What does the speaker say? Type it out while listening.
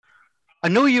I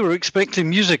know you were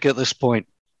expecting music at this point,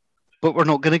 but we're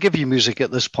not going to give you music at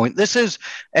this point. This is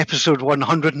episode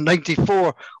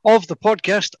 194 of the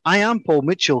podcast. I am Paul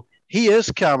Mitchell. He is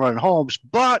Cameron Hobbs,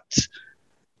 but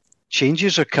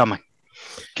changes are coming.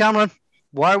 Cameron,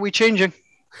 why are we changing?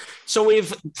 So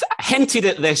we've hinted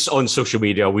at this on social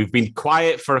media. We've been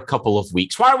quiet for a couple of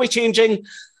weeks. Why are we changing?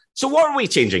 So what are we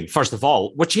changing? First of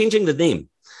all, we're changing the name.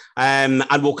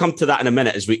 And we'll come to that in a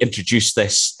minute as we introduce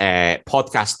this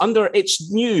podcast under its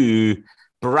new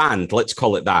brand. Let's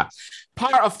call it that.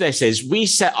 Part of this is we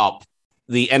set up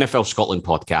the NFL Scotland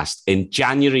podcast in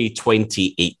January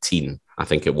 2018, I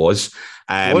think it was.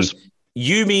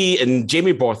 You, me, and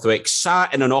Jamie Borthwick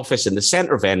sat in an office in the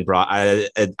centre of Edinburgh,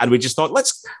 and we just thought,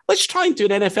 let's try and do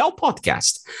an NFL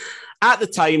podcast. At the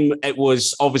time, it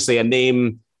was obviously a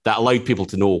name that allowed people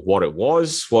to know what it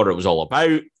was all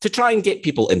about, to try and get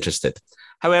people interested.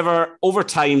 However, over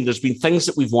time, there's been things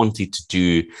that we've wanted to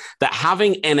do that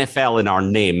having NFL in our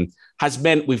name has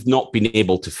meant we've not been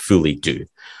able to fully do.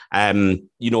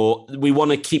 We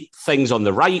want to keep things on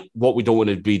the right. What we don't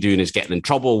want to be doing is getting in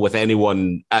trouble with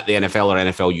anyone at the NFL or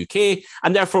NFL UK.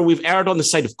 And therefore, we've erred on the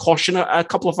side of caution a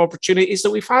couple of opportunities that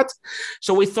we've had.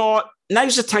 So we thought,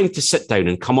 now's the time to sit down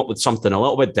and come up with something a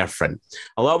little bit different,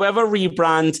 a little bit of a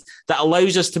rebrand that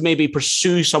allows us to maybe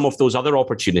pursue some of those other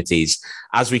opportunities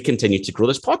as we continue to grow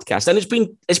this podcast. And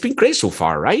it's been great so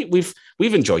far, right? We've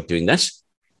enjoyed doing this.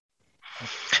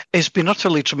 It's been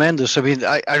utterly tremendous. I mean,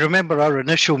 I remember our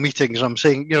initial meetings. I'm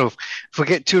saying, if we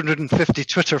get 250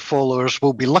 Twitter followers,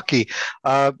 we'll be lucky.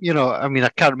 I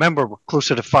can't remember. We're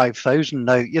closer to 5,000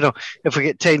 now. If we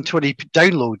get 10, 20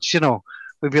 downloads,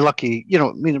 we'd be lucky.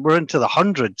 We're into the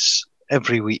hundreds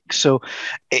every week. So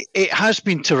it has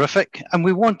been terrific, and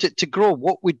we want it to grow.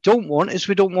 What we don't want is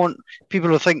we don't want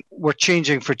people to think we're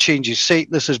changing for change's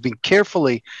sake. This has been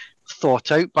carefully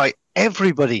thought out by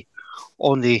everybody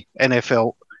on the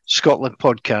NFL Scotland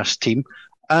podcast team,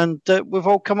 and we've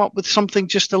all come up with something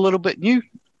just a little bit new.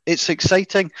 It's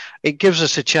exciting. It gives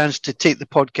us a chance to take the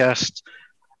podcast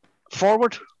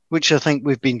forward, which I think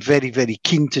we've been very, very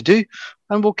keen to do,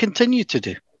 and will continue to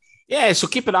do. Yeah, so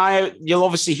keep an eye out. You'll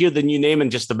obviously hear the new name in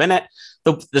just a minute.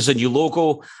 There's a new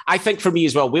logo. I think for me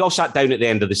as well, we all sat down at the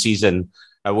end of the season.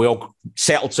 We all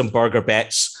settled some burger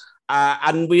bets,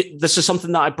 and this is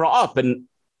something that I brought up, and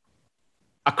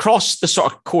across the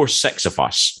sort of core six of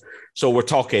us. So we're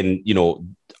talking,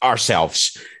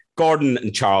 ourselves, Gordon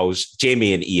and Charles,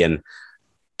 Jamie and Ian.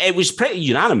 It was pretty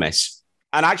unanimous.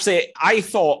 And actually, I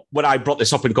thought when I brought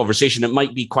this up in conversation, it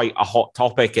might be quite a hot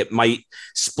topic. It might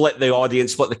split the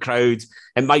audience, split the crowd.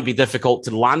 It might be difficult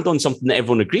to land on something that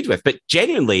everyone agreed with. But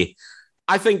genuinely,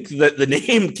 I think that the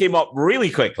name came up really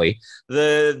quickly.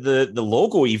 The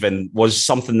logo even was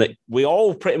something that we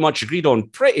all pretty much agreed on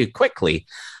pretty quickly.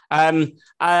 And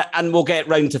we'll get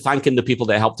round to thanking the people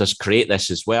that helped us create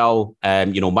this as well.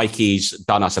 Mikey's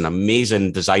done us an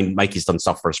amazing design. Mikey's done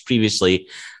stuff for us previously,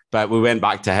 but we went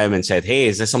back to him and said, hey,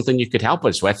 is this something you could help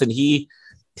us with? And he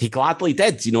gladly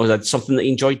did. That's something that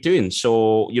he enjoyed doing.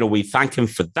 So, we thank him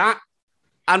for that.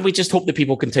 And we just hope that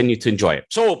people continue to enjoy it.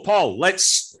 So, Paul,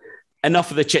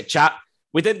 enough of the chit chat.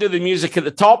 We didn't do the music at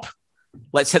the top.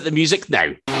 Let's hit the music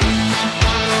now.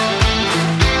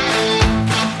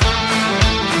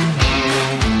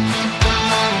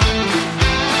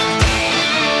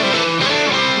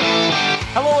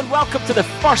 Welcome to the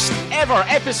first ever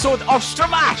episode of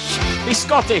Stramash, the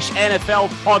Scottish NFL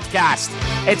podcast.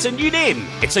 It's a new name,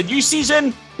 it's a new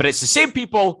season, but it's the same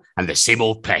people and the same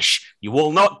old pish. You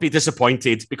will not be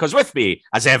disappointed because with me,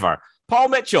 as ever, Paul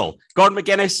Mitchell, Gordon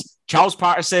McGuinness, Charles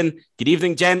Patterson. Good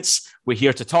evening, gents. We're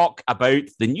here to talk about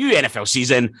the new NFL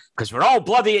season because we're all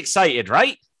bloody excited,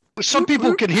 right? Some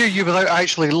people can hear you without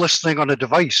actually listening on a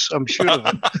device, I'm sure of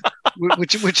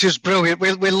it, which is brilliant.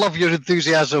 We love your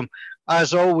enthusiasm,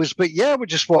 as always. But yeah, we're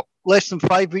just, less than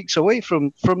 5 weeks away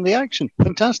from the action.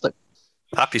 Fantastic.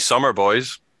 Happy summer,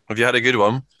 boys. Have you had a good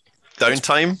one?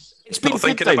 Downtime? It's been not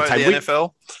thinking about the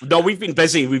NFL? No, we've been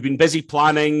busy. We've been busy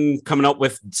planning, coming up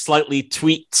with slightly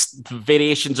tweaked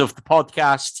variations of the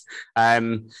podcast.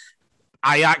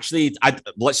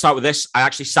 Let's start with this. I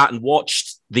actually sat and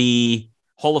watched the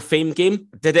Hall of Fame game.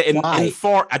 I did it in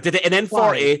N40. I did it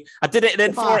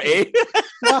in N40.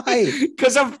 Why?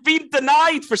 Because I've been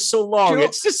denied for so long.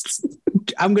 It's just.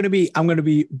 I'm gonna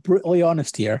be brutally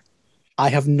honest here. I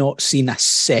have not seen a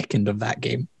second of that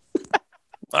game.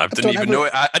 I didn't even know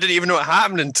it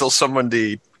happened until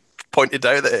somebody pointed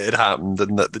out that it had happened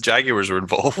and that the Jaguars were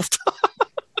involved.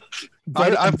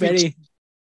 I've been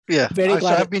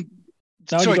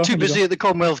too busy at the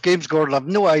Commonwealth Games, Gordon. I've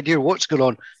no idea what's going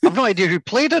on. I've no idea who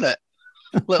played in it.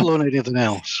 let alone anything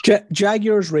else.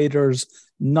 Jaguars, Raiders,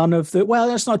 none of the... Well,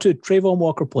 that's not true. Trayvon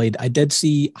Walker played. I did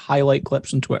see highlight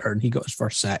clips on Twitter, and he got his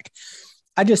first sack.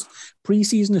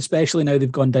 Preseason, especially now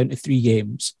they've gone down to 3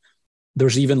 games,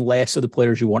 there's even less of the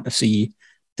players you want to see.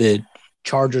 The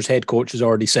Chargers head coach has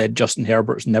already said Justin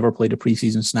Herbert's never played a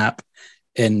preseason snap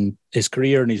in his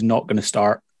career, and he's not going to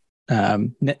start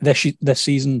this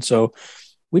season. So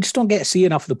we just don't get to see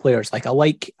enough of the players. Like I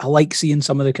like seeing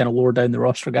some of the kind of lower down the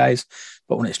roster guys,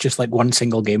 but when it's just like one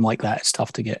single game like that, it's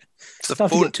tough to get. To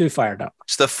get too fired up.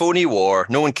 It's the phony war.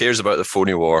 No one cares about the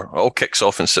phony war. It all kicks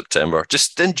off in September.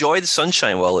 Just enjoy the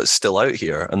sunshine while it's still out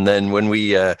here. And then when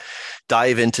we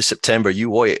dive into September, you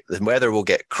wait. The weather will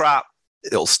get crap.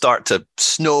 It'll start to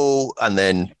snow, and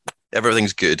then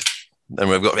everything's good. And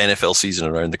we've got NFL season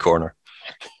around the corner.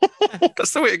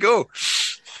 That's the way to go.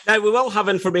 Now, we will have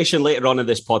information later on in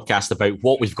this podcast about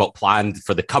what we've got planned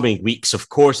for the coming weeks. Of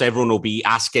course, everyone will be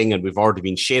asking, and we've already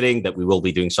been sharing that we will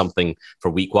be doing something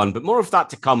for week 1, but more of that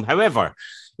to come. However,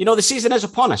 the season is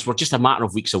upon us. We're just a matter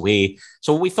of weeks away.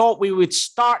 So we thought we would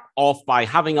start off by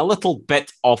having a little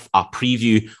bit of a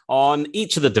preview on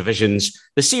each of the divisions.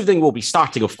 This evening, we'll be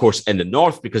starting, of course, in the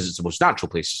North because it's the most natural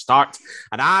place to start.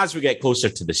 And as we get closer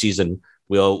to the season,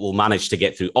 we'll manage to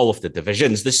get through all of the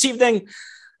divisions. This evening,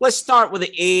 let's start with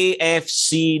the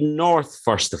AFC North,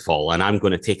 first of all, and I'm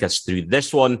going to take us through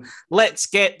this one. Let's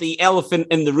get the elephant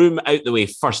in the room out the way.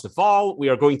 First of all, we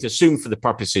are going to assume for the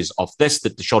purposes of this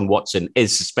that Deshaun Watson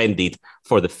is suspended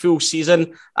for the full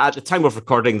season. At the time of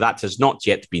recording, that has not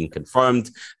yet been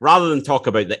confirmed. Rather than talk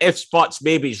about the ifs, buts,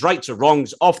 maybes, rights or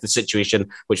wrongs of the situation,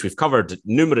 which we've covered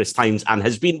numerous times and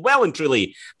has been well and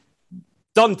truly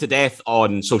done to death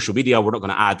on social media. We're not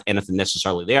going to add anything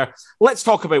necessarily there. Let's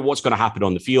talk about what's going to happen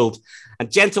on the field.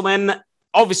 And gentlemen,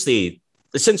 obviously,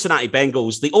 the Cincinnati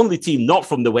Bengals, the only team not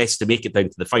from the West to make it down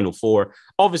to the Final Four,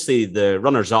 obviously the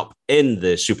runners-up in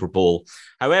the Super Bowl.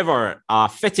 However,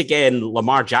 fit again,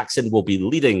 Lamar Jackson will be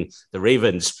leading the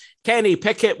Ravens. Kenny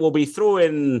Pickett will be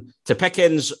throwing to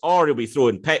Pickens, or he'll be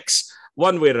throwing picks.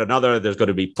 One way or another, there's going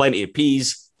to be plenty of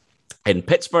peas in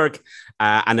Pittsburgh.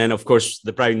 And then, of course,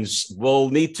 the Browns will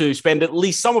need to spend at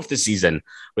least some of the season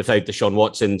without Deshaun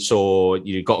Watson. So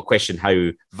you've got to question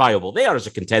how viable they are as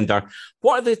a contender.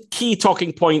 What are the key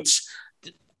talking points?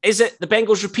 Is it the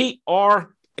Bengals repeat,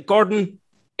 or, Gordon,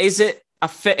 is it a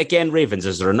fit again Ravens?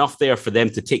 Is there enough there for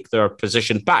them to take their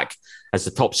position back as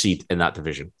the top seed in that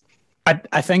division?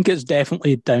 I think it's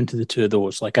definitely down to the two of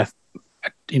those. Like, at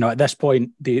this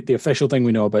point, the official thing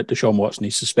we know about Deshaun Watson,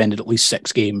 he's suspended at least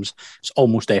 6 games. It's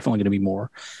almost definitely going to be more.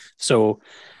 So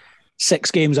 6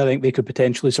 games, I think they could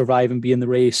potentially survive and be in the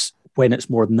race. When it's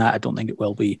more than that, I don't think it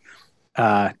will be.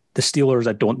 The Steelers,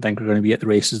 I don't think are going to be at the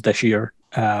races this year.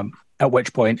 At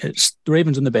which point, it's the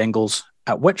Ravens and the Bengals.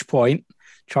 At which point,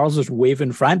 Charles is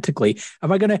waving frantically.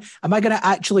 Am I gonna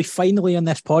actually finally on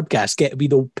this podcast get to be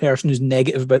the person who's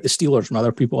negative about the Steelers when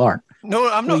other people aren't? No,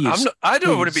 I'm not. I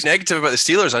don't want to be negative about the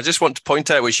Steelers. I just want to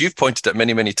point out, which you've pointed at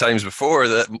many, many times before,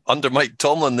 that under Mike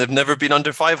Tomlin, they've never been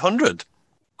under 500,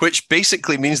 which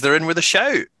basically means they're in with a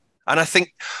shout. And I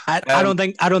think I don't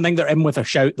think they're in with a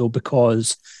shout though,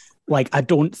 because I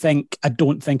don't think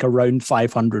around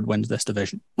 500 wins this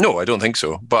division. No, I don't think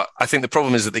so. But I think the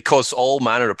problem is that they cause all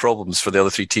manner of problems for the other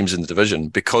 3 teams in the division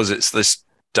because it's this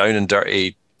down and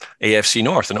dirty AFC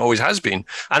North, and it always has been.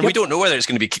 And we don't know whether it's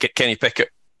going to be Kenny Pickett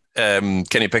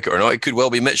or not. It could well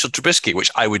be Mitchell Trubisky,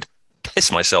 which I would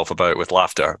piss myself about with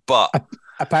laughter. But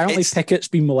apparently Pickett's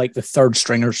been like the 3rd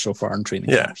stringer so far in training.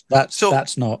 Yeah, that's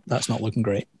not looking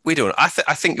great. We don't. I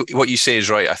think what you say is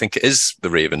right. I think it is the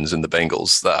Ravens and the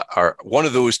Bengals that are one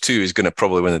of those two is going to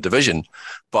probably win the division.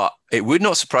 But it would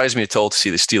not surprise me at all to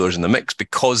see the Steelers in the mix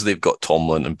because they've got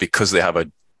Tomlin and because they have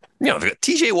they've got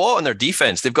TJ Watt on their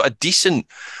defense. They've got decent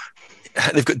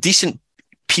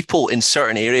people in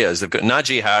certain areas. They've got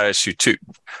Najee Harris, who took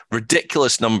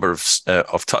ridiculous number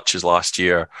of touches last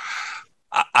year.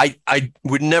 I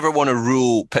would never want to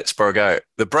rule Pittsburgh out.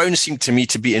 The Browns seem to me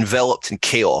to be enveloped in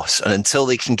chaos, and until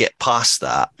they can get past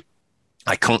that,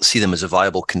 I can't see them as a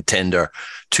viable contender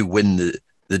to win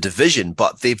the division.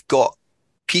 But they've got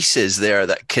pieces there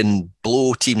that can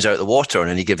blow teams out of the water on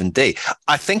any given day.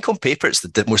 I think on paper it's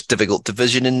the most difficult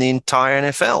division in the entire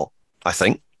NFL. I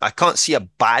can't see a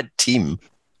bad team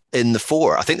in the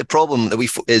 4. I think the problem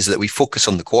that is that we focus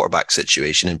on the quarterback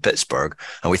situation in Pittsburgh,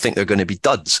 and we think they're going to be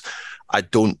duds. I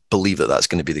don't believe that that's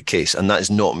going to be the case. And that is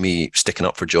not me sticking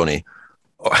up for Johnny.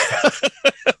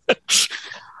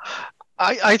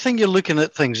 I think you're looking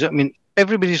at things. I mean,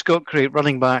 everybody's got great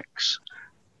running backs.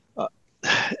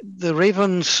 The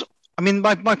Ravens, I mean,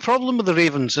 my problem with the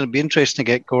Ravens, and it'd be interesting to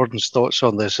get Gordon's thoughts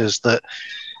on this, is that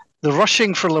the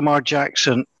rushing for Lamar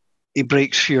Jackson, he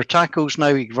breaks fewer tackles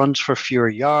now, he runs for fewer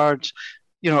yards.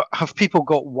 Have people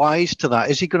got wise to that?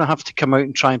 Is he going to have to come out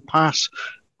and try and pass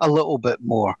a little bit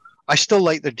more? I still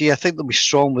like their D. I think they'll be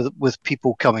strong with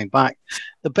people coming back.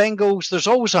 The Bengals, there's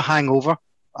always a hangover.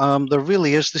 There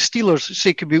really is. The Steelers,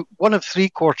 say, could be one of three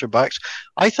quarterbacks.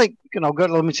 I think,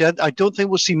 let me say, I don't think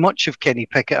we'll see much of Kenny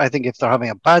Pickett. I think if they're having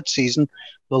a bad season,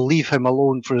 they'll leave him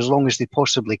alone for as long as they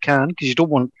possibly can, because you don't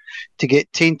want to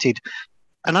get tainted.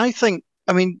 And I think,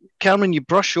 Cameron, you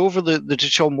brush over the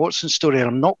Deshaun Watson story, and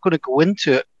I'm not going to go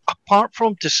into it, apart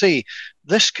from to say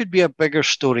this could be a bigger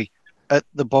story at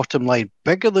the bottom line,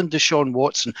 bigger than Deshaun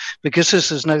Watson, because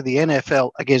this is now the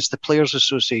NFL against the Players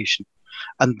Association.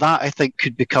 And that, I think,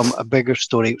 could become a bigger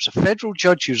story. It was a federal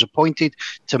judge who was appointed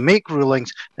to make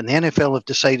rulings, and the NFL have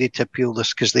decided to appeal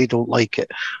this because they don't like it.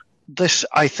 This,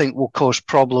 I think, will cause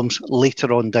problems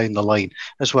later on down the line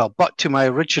as well. But to my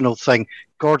original thing,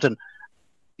 Gordon,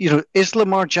 is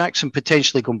Lamar Jackson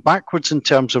potentially going backwards in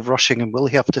terms of rushing, and will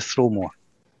he have to throw more?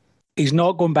 He's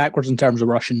not going backwards in terms of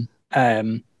rushing.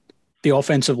 The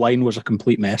offensive line was a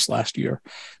complete mess last year.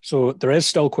 So there is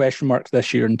still question marks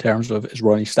this year in terms of, is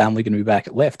Ronnie Stanley going to be back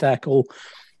at left tackle?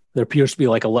 There appears to be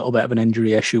like a little bit of an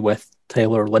injury issue with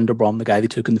Tyler Linderbaum, the guy they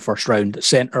took in the first round at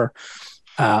center.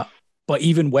 But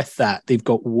even with that, they've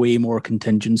got way more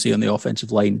contingency on the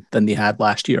offensive line than they had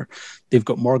last year. They've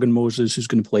got Morgan Moses, who's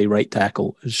going to play right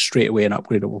tackle, who's straight away an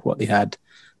upgrade over what they had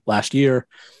last year.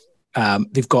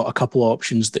 They've got a couple of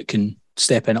options that can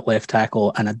step in at left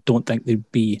tackle, and I don't think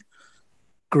they'd be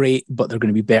great, but they're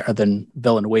going to be better than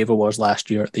Villanueva was last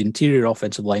year. The interior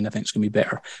offensive line, I think, is going to be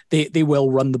better. They will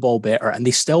run the ball better, and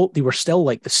they were still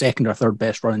like the second or third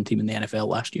best running team in the NFL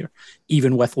last year,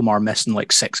 even with Lamar missing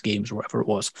like 6 games or whatever it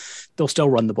was. They'll still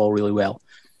run the ball really well.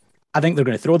 I think they're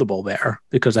going to throw the ball better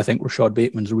because I think Rashad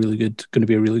Bateman's going to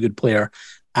be a really good player.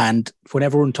 And when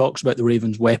everyone talks about the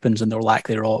Ravens' weapons and their lack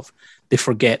thereof, they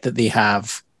forget that they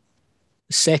have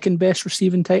the second best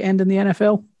receiving tight end in the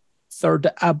NFL, third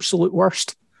to absolute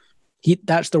worst.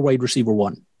 That's their wide receiver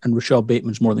 1, and Rashad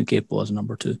Bateman's more than capable as a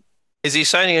number 2. Is he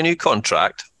signing a new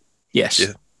contract? Yes.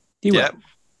 Yeah. He will.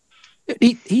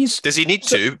 He's. Does he need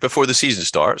to before the season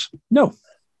starts? No.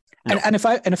 And if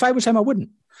I was him, I wouldn't.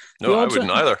 No, I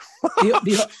wouldn't either.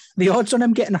 The odds on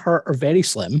him getting hurt are very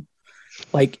slim.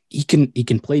 Like he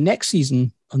can play next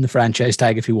season on the franchise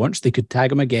tag if he wants. They could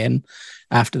tag him again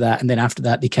after that, and then after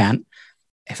that they can't.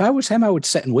 If I was him, I would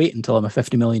sit and wait until I'm a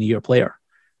 $50 million a year player,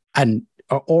 and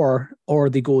or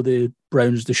they go the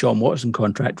Browns Deshaun Watson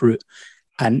contract route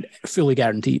and fully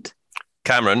guaranteed.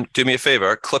 Cameron, do me a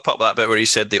favor, clip up that bit where he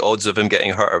said the odds of him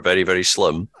getting hurt are very, very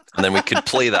slim, and then we could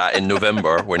play that in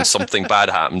November when something bad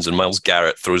happens and Myles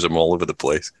Garrett throws him all over the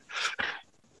place.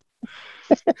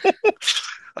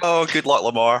 Oh, good luck,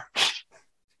 Lamar.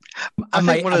 I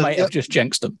might have just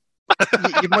jinxed him.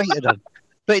 You might have done.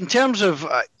 But in terms of,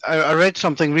 I read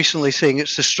something recently saying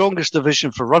it's the strongest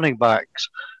division for running backs,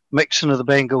 mixing of the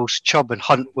Bengals, Chubb and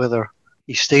Hunt, whether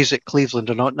he stays at Cleveland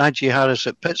or not, Najee Harris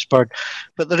at Pittsburgh.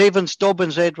 But the Ravens,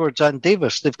 Dobbins, Edwards and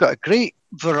Davis, they've got a great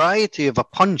variety of a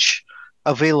punch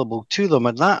available to them.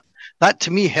 And that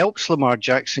to me helps Lamar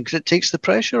Jackson because it takes the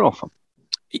pressure off him.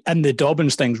 And the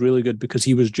Dobbins thing's really good because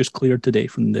he was just cleared today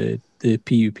from the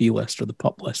PUP list or the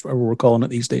PUP list, whatever we're calling it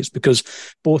these days, because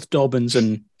both Dobbins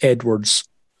and Edwards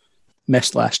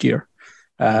missed last year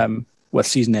with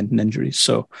season-ending injuries.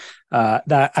 So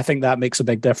that I think that makes a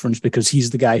big difference because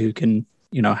he's the guy who can,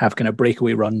 have kind of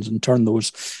breakaway runs and turn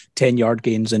those 10-yard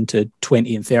gains into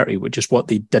 20 and 30, which is what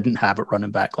they didn't have at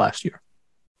running back last year.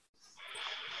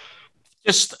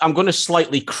 I'm going to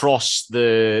slightly cross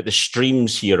the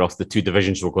streams here of the two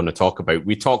divisions we're going to talk about.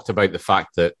 We talked about the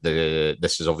fact that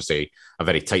this is obviously a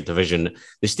very tight division.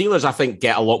 The Steelers, I think,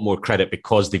 get a lot more credit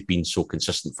because they've been so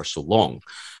consistent for so long.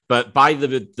 But by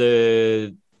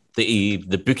the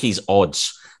bookies'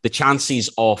 odds, the chances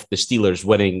of the Steelers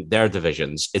winning their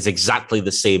divisions is exactly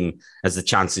the same as the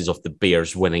chances of the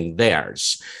Bears winning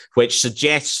theirs, which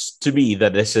suggests to me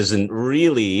that this isn't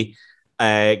really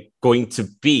going to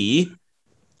be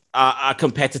a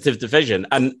competitive division.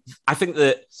 And I think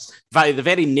that by the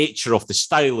very nature of the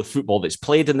style of football that's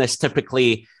played in this,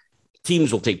 typically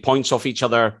teams will take points off each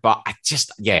other. But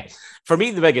for me,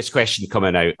 the biggest question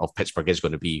coming out of Pittsburgh is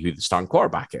going to be who the starting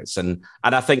quarterback is. And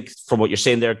I think from what you're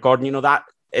saying there, Gordon, that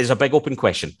is a big open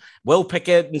question. Will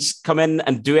Pickens come in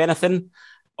and do anything?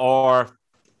 Or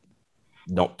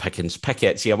not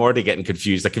Pickett. See, I'm already getting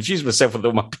confused. I confused myself with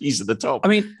all my P's at the top. I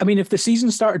mean, if the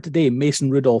season started today, Mason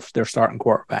Rudolph's their starting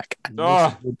quarterback. And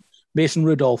Mason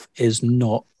Rudolph is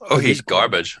not. Oh, he's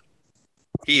garbage.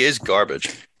 He is garbage.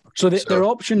 So their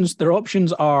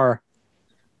options are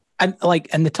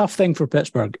And the tough thing for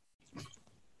Pittsburgh,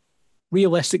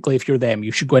 realistically, if you're them,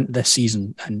 you should go into this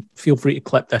season, and feel free to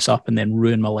clip this up and then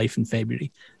ruin my life in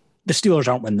February. The Steelers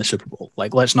aren't winning the Super Bowl.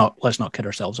 Like, let's not kid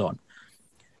ourselves on. At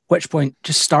which point,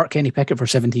 just start Kenny Pickett for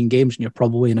 17 games and you're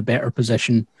probably in a better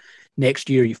position next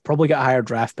year. You've probably got a higher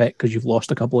draft pick because you've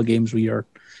lost a couple of games with your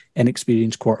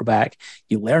inexperienced quarterback.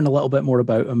 You learn a little bit more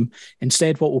about him.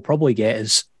 Instead, what we'll probably get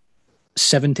is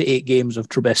 7 to 8 games of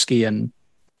Trubisky and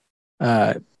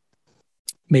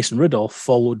Mason Rudolph,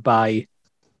 followed by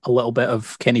a little bit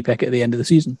of Kenny Pickett at the end of the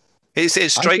season.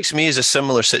 It strikes me as a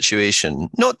similar situation,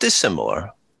 not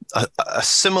dissimilar, a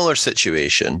similar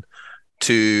situation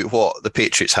to what the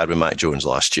Patriots had with Mac Jones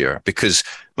last year, because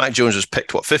Mac Jones was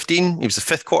picked, 15? He was the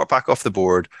 5th quarterback off the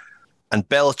board, and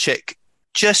Belichick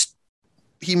just,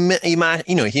 he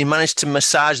managed to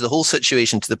massage the whole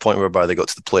situation to the point whereby they got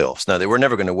to the playoffs. Now, they were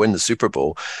never going to win the Super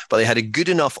Bowl, but they had a good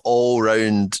enough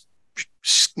all-round,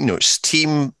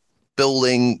 team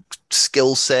building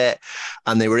skill set,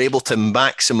 and they were able to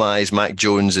maximize Mac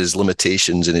Jones's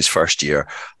limitations in his first year.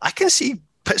 I can see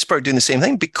Pittsburgh doing the same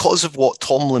thing because of what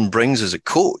Tomlin brings as a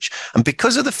coach, and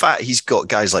because of the fact he's got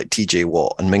guys like TJ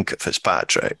Watt and Minkah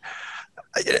Fitzpatrick.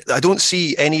 I don't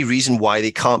see any reason why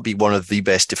they can't be one of the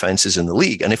best defenses in the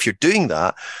league. And if you're doing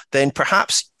that, then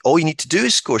perhaps all you need to do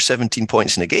is score 17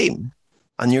 points in a game,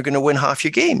 and you're going to win half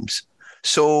your games.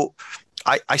 So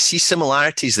I see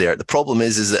similarities there. The problem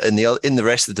is that in the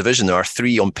rest of the division, there are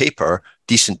 3 on paper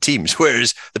decent teams,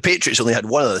 whereas the Patriots only had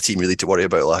one other team really to worry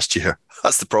about last year.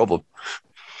 That's the problem.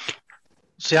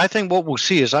 See, I think what we'll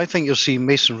see is you'll see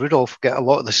Mason Rudolph get a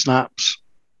lot of the snaps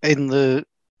in the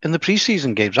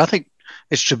preseason games. I think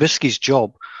it's Trubisky's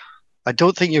job. I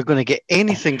don't think you're going to get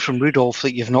anything from Rudolph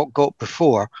that you've not got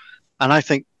before. And I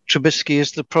think Trubisky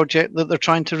is the project that they're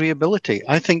trying to rehabilitate.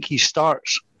 I think he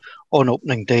starts on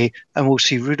opening day, and we'll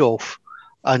see Rudolph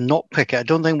and not Pickett. I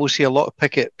don't think we'll see a lot of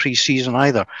Pickett preseason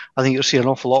either. I think you'll see an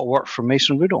awful lot of work from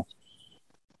Mason Rudolph.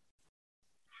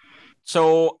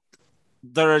 So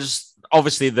there's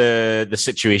obviously the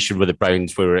situation with the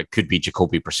Browns where it could be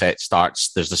Jacoby Brissett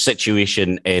starts. There's the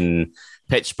situation in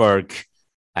Pittsburgh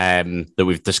that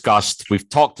we've discussed. We've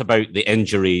talked about the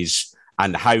injuries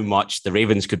and how much the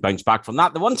Ravens could bounce back from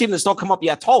that. The one team that's not come up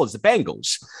yet at all is the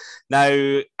Bengals.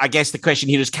 Now, I guess the question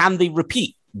here is, can they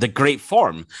repeat the great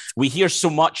form? We hear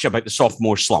so much about the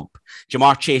sophomore slump.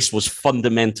 Jamar Chase was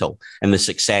fundamental in the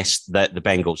success that the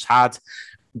Bengals had.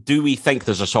 Do we think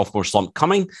there's a sophomore slump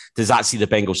coming? Does that see the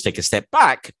Bengals take a step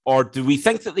back? Or do we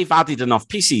think that they've added enough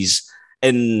pieces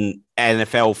in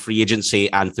NFL free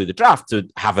agency and through the draft to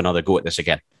have another go at this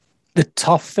again? The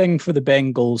tough thing for the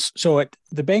Bengals,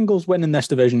 the Bengals winning this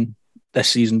division this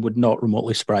season would not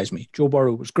remotely surprise me. Joe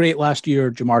Burrow was great last year.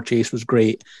 Jamar Chase was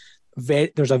great.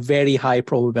 There's a very high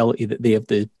probability that they have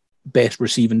the best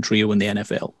receiving trio in the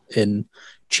NFL in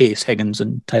Chase, Higgins,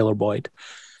 and Tyler Boyd.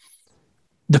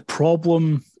 The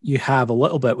problem you have a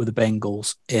little bit with the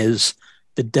Bengals is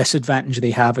the disadvantage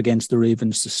they have against the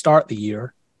Ravens to start the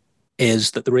year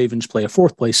is that the Ravens play a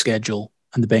 4th place schedule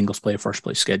and the Bengals play a 1st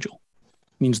place schedule.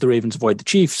 It means the Ravens avoid the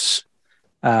Chiefs.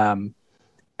 In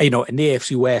the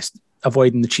AFC West,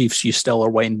 avoiding the Chiefs, you still are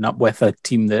winding up with a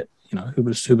team that, who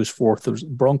was 4th. There was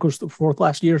Broncos that were 4th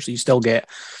last year, so you still get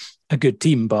a good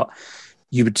team, but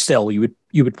you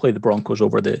would play the Broncos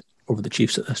over the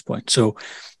Chiefs at this point. So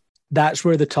that's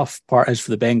where the tough part is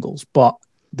for the Bengals. But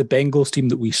the Bengals team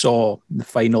that we saw in the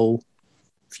final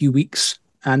few weeks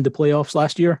and the playoffs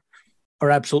last year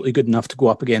are absolutely good enough to go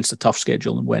up against a tough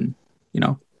schedule and win,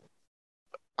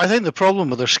 I think the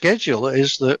problem with their schedule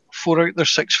is that 4 out of their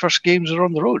 6 first games are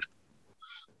on the road.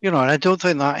 And I don't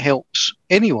think that helps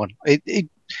anyone.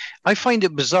 I find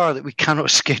it bizarre that we cannot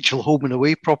schedule home and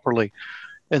away properly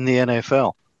in the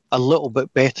NFL a little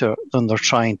bit better than they're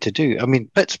trying to do. I mean,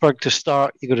 Pittsburgh to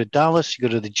start, you go to Dallas, you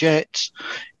go to the Jets,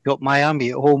 you got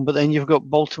Miami at home, but then you've got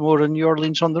Baltimore and New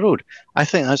Orleans on the road. I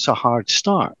think that's a hard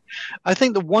start. I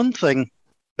think the one thing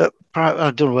that,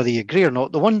 I don't know whether you agree or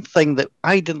not, the one thing that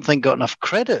I didn't think got enough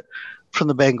credit from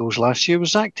the Bengals last year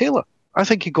was Zach Taylor. I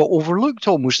think he got overlooked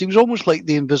almost. He was almost like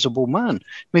the invisible man.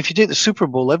 I mean, if you take the Super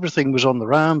Bowl, everything was on the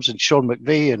Rams and Sean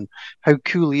McVay and how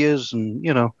cool he is and,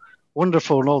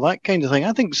 wonderful and all that kind of thing.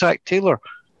 I think Zach Taylor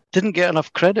didn't get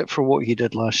enough credit for what he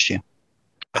did last year.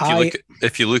 I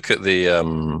think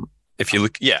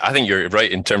you're right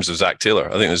in terms of Zach Taylor.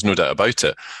 I think there's no doubt about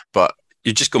it. But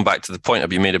you're just going back to the point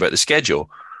I've made about the schedule.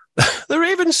 The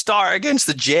Ravens start against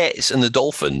the Jets and the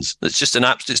Dolphins. It's just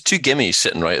it's 2 gimmies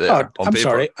sitting right there on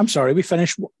paper. I'm sorry.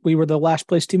 We were the last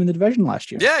place team in the division last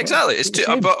year. Yeah, exactly. It's 2.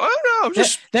 But I'm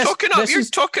just talking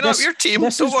up your team.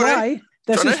 Don't worry.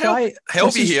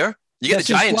 Help you here. You get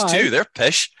the Giants too. They're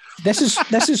pish. This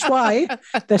is why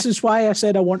I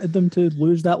said I wanted them to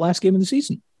lose that last game of the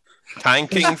season.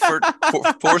 Tanking for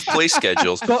fourth place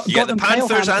schedules. You get the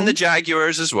Panthers and the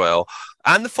Jaguars as well,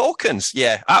 and the Falcons.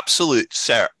 Yeah, absolute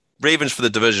cert. Ravens for the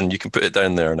division. You can put it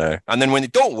down there now. And then when they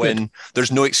don't win,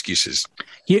 there's no excuses.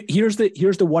 Here's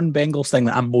the one Bengals thing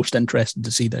that I'm most interested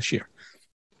to see this year.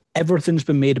 Everything's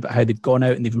been made about how they've gone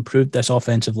out and they've improved this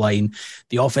offensive line.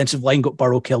 The offensive line got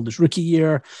Burrow killed his rookie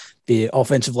year. The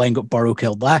offensive line got Burrow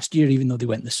killed last year, even though they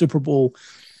went in the Super Bowl.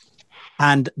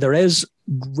 And there is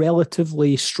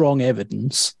relatively strong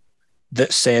evidence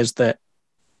that says that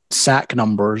sack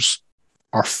numbers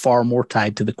are far more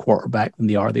tied to the quarterback than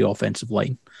they are the offensive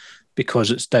line,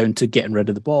 because it's down to getting rid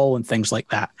of the ball and things like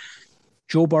that.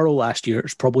 Joe Burrow last year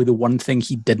is probably the one thing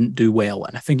he didn't do well,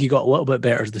 and I think he got a little bit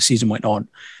better as the season went on,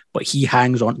 but he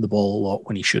hangs onto the ball a lot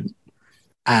when he shouldn't.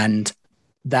 And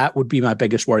that would be my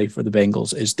biggest worry for the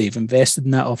Bengals, is they've invested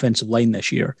in that offensive line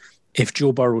this year. If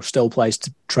Joe Burrow still tries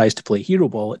to play hero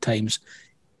ball at times,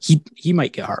 he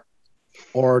might get hurt.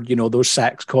 Or, those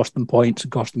sacks cost them points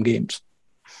and cost them games.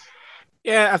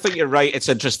 Yeah, I think you're right. It's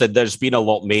interesting. There's been a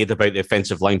lot made about the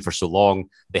offensive line for so long.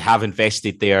 They have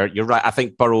invested there. You're right. I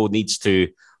think Burrow needs to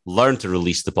learn to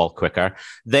release the ball quicker.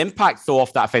 The impact, though,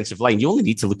 off that offensive line, you only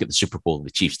need to look at the Super Bowl and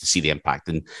the Chiefs to see the impact.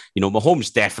 And,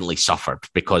 Mahomes definitely suffered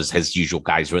because his usual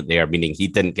guys weren't there, meaning he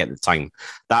didn't get the time.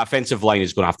 That offensive line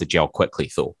is going to have to gel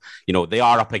quickly, though. They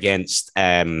are up against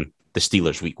the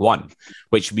Steelers week 1,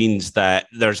 which means that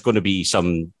there's going to be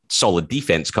some solid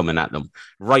defense coming at them.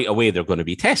 Right away, they're going to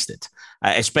be tested,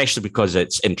 especially because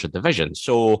it's intra-division.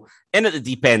 So in at the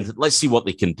deep end, let's see what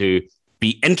they can do.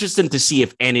 Be interesting to see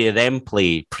if any of them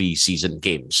play preseason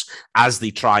games as they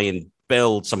try and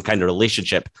build some kind of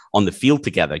relationship on the field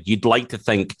together. You'd like to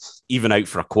think, even out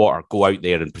for a quarter, go out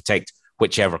there and protect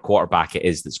whichever quarterback it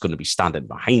is that's going to be standing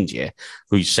behind you,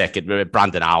 who's second,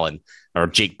 Brandon Allen or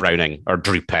Jake Browning or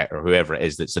Drew Pitt or whoever it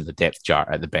is that's in the depth chart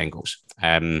at the Bengals.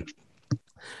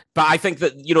 But I think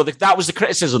that, that was the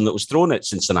criticism that was thrown at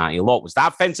Cincinnati a lot, was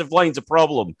that offensive line's a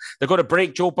problem. They're going to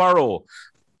break Joe Burrow.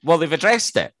 Well, they've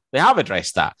addressed it. They have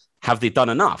addressed that. Have they done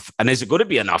enough? And is it going to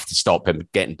be enough to stop him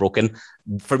getting broken?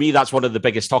 For me, that's one of the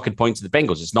biggest talking points of the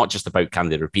Bengals. It's not just about can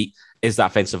they repeat, is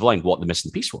that offensive line what the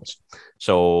missing piece was?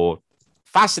 So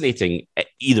fascinating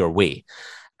either way.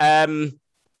 I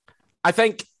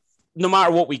think no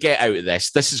matter what we get out of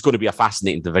this is going to be a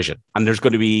fascinating division. And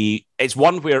it's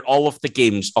one where all of the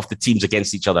games of the teams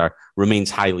against each other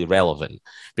remains highly relevant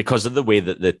because of the way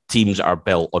that the teams are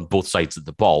built on both sides of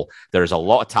the ball. There is a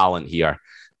lot of talent here.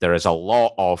 There is a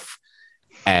lot of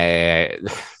battling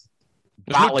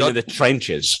in the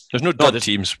trenches. There's no dud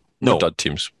teams. No dud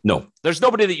teams. No. There's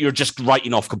nobody that you're just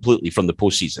writing off completely from the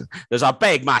postseason. There's a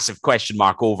big, massive question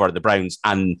mark over the Browns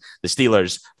and the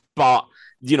Steelers, but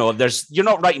you're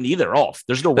not writing either off.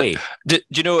 There's no way. Do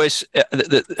you know,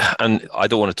 and I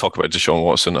don't want to talk about Deshaun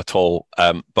Watson at all,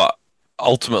 but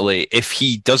ultimately, if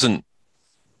he doesn't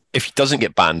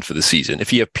get banned for the season,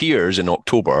 if he appears in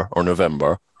October or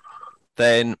November,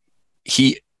 then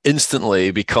he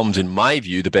instantly becomes, in my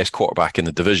view, the best quarterback in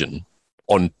the division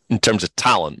in terms of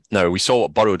talent. Now, we saw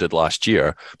what Burrow did last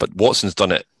year, but Watson's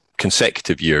done it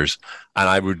consecutive years, and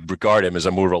I would regard him as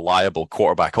a more reliable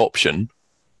quarterback option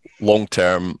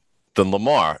long-term than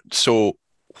Lamar. So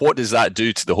what does that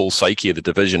do to the whole psyche of the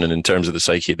division and in terms of the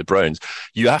psyche of the Browns?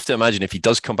 You have to imagine if he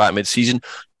does come back mid-season,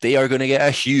 they are going to get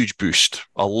a huge boost,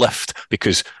 a lift,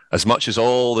 because as much as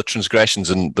all the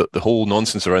transgressions and the whole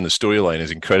nonsense around the storyline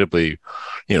is incredibly,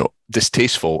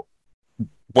 distasteful,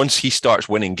 once he starts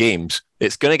winning games,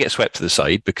 it's going to get swept to the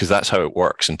side because that's how it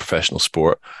works in professional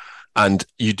sport. And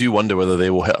you do wonder whether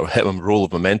they will hit a roll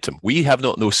of momentum. We have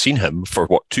not seen him for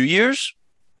 2 years?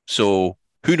 So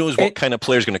who knows what kind of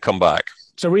player is going to come back?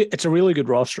 It's a really good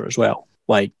roster as well.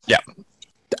 Like, yeah,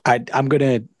 I'm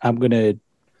gonna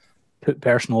put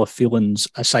personal feelings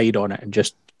aside on it and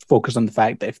just focus on the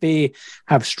fact that if they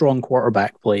have strong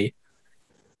quarterback play,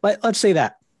 let's say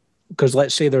that, because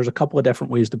let's say there's a couple of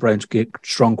different ways the Browns get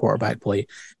strong quarterback play.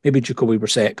 Maybe Jacoby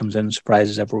Brissett comes in and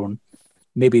surprises everyone.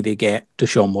 Maybe they get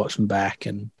Deshaun Watson back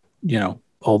and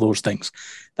all those things.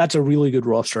 That's a really good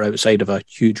roster outside of a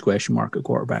huge question mark at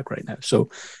quarterback right now. So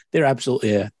they're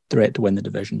absolutely a threat to win the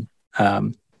division.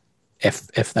 If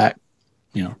that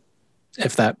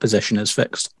position is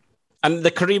fixed. And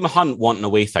the Kareem Hunt wanting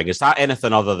away thing, is that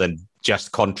anything other than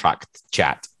just contract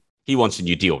chat? He wants a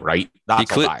new deal, right?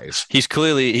 That's all that is. He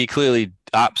clearly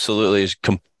absolutely is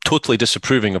totally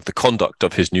disapproving of the conduct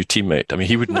of his new teammate. I mean,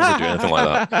 he would never do anything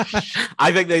like that.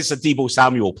 I think there's a Deebo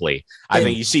Samuel play. I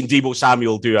think you've seen Deebo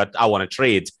Samuel do I want to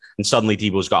trade. and suddenly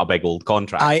Debo's got a big old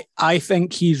contract. I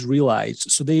think he's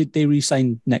realised. So they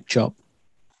re-signed Nick Chubb.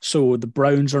 So the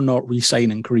Browns are not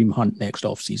re-signing Kareem Hunt next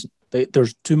offseason.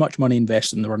 There's too much money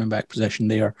invested in the running back position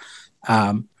there.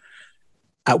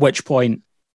 At which point,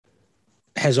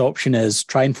 his option is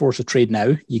try and force a trade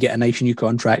now. You get a nice new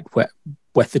contract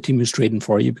with the team who's trading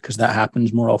for you, because that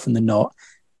happens more often than not.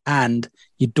 And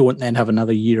you don't then have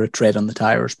another year of tread on the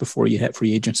tires before you hit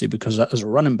free agency, because as a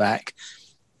running back,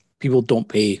 people don't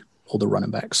pay older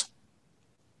running backs.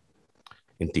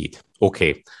 Indeed.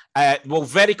 Okay. We'll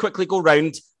very quickly go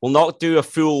round. We'll not do a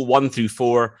full 1 through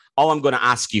 4. All I'm going to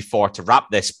ask you for to wrap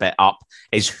this bit up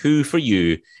is who for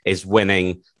you is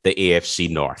winning the AFC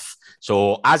North.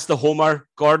 So as the homer,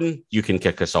 Gordon, you can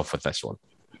kick us off with this one.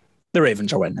 The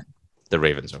Ravens are winning. The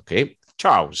Ravens, okay.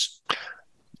 Charles.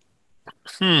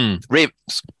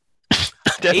 Ravens.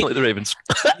 Definitely the Ravens.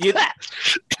 Yeah.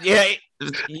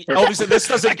 Obviously, this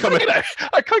doesn't come.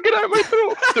 I can't get out of my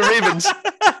throat. The Ravens.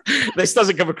 This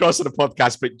doesn't come across on the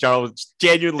podcast, but Charles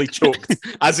genuinely choked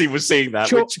as he was saying that.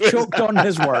 Choked on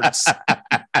his words.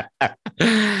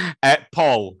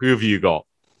 Paul, who have you got?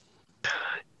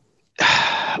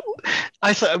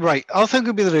 I think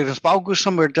it'll be the Ravens, but I'll go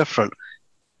somewhere different.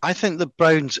 I think the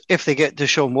Browns, if they get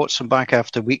Deshaun Watson back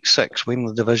after week 6, win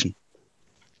the division.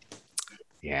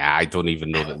 Yeah, I don't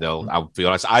even know that they'll. I'll be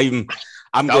honest. I'm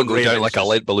That'll going go Ravens. down like a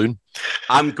lead balloon.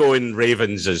 I'm going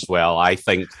Ravens as well. I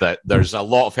think that there's a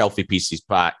lot of healthy pieces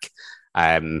back,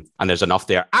 and there's enough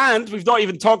there. And we've not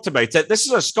even talked about it. This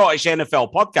is a Scottish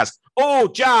NFL podcast.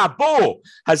 Jabo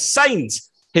has signed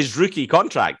his rookie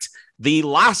contract, the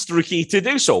last rookie to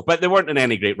do so, but they weren't in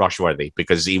any great rush, were they?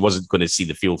 Because he wasn't going to see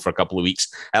the field for a couple of weeks.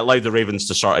 It allowed the Ravens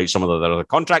to sort out some of the other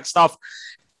contract stuff.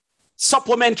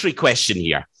 Supplementary question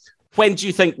here. When do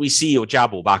you think we see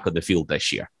Ojabo back on the field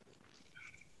this year?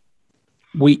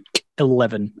 Week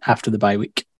 11 after the bye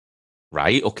week.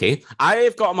 Right, okay.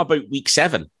 I've got him about week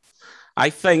 7. I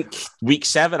think week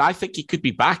 7, I think he could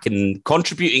be back and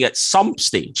contributing at some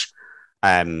stage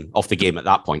of the game at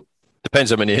that point.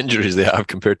 Depends how many injuries they have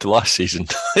compared to last season.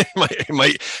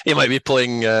 he might be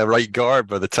playing right guard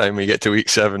by the time we get to week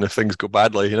 7 if things go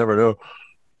badly. You never know.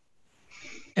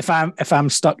 If I'm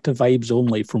stuck to vibes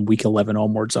only from week 11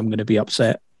 onwards, I'm going to be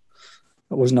upset.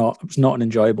 It was not an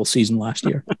enjoyable season last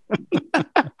year.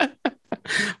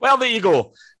 Well, there you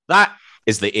go. That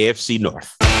is the AFC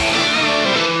North.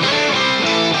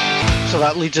 So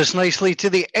that leads us nicely to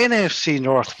the NFC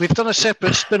North. We've done a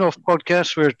separate spin-off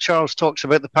podcast where Charles talks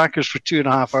about the Packers for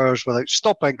 2.5 hours without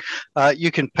stopping. You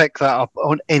can pick that up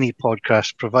on any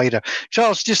podcast provider.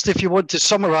 Charles, just if you want to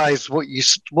summarise what you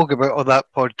spoke about on that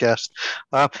podcast.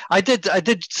 I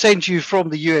did send you from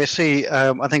the USA.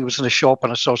 I think it was in a shop,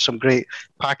 and I saw some great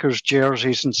Packers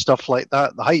jerseys and stuff like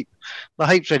that. The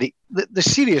hype's ready. The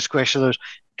serious question is,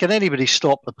 can anybody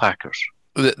stop the Packers?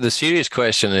 The serious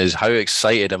question is, how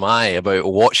excited am I about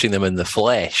watching them in the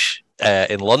flesh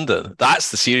in London?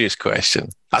 That's the serious question.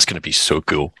 That's going to be so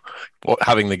cool.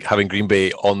 Having Green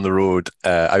Bay on the road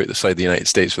outside the United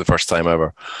States for the first time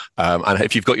ever. And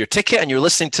if you've got your ticket and you're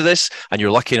listening to this and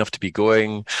you're lucky enough to be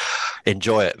going,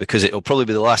 enjoy it, because it'll probably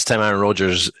be the last time Aaron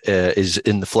Rodgers is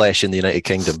in the flesh in the United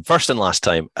Kingdom. First and last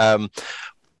time. Can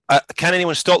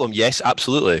anyone stop them? Yes,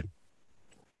 absolutely.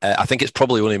 I think it's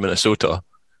probably only Minnesota,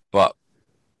 but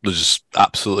there's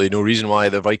absolutely no reason why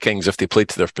the Vikings, if they play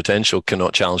to their potential,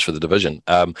 cannot challenge for the division.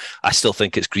 I still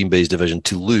think it's Green Bay's division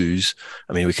to lose.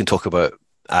 I mean, we can talk about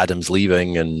Adams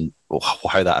leaving and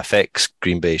how that affects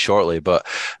Green Bay shortly, but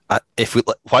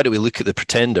why do we look at the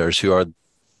pretenders who are,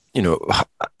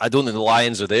 I don't think the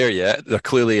Lions are there yet. They're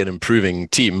clearly an improving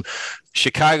team.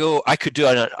 Chicago, I could do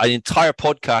an entire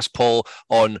podcast, Paul,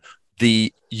 on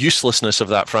the uselessness of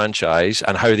that franchise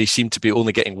and how they seem to be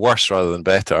only getting worse rather than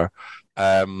better.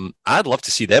 I'd love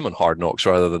to see them on Hard Knocks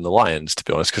rather than the Lions, to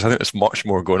be honest, because I think there's much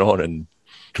more going on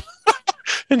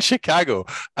in Chicago.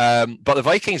 But the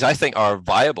Vikings, I think, are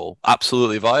viable,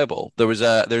 absolutely viable. There's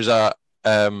a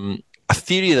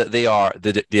theory that they are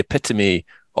the epitome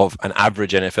of an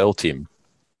average NFL team.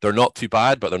 They're not too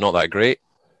bad, but they're not that great.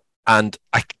 And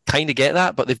I kind of get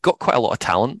that, but they've got quite a lot of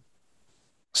talent.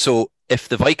 So if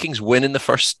the Vikings win in the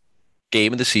first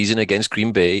game of the season against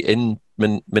Green Bay in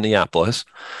Minneapolis,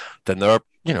 then they're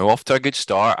off to a good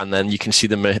start, and then you can see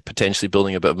them potentially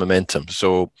building a bit of momentum.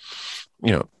 So,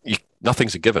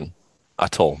 nothing's a given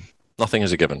at all. Nothing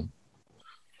is a given.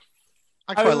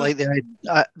 I quite like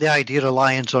the idea of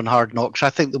Lions on Hard Knocks.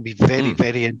 I think they'll be very,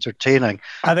 very entertaining.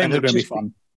 I think they're going to be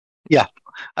fun. Yeah.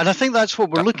 And I think that's what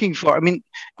we're looking for. I mean,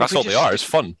 that's all they are. It's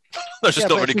fun. They're just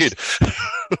not very good.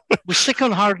 We stick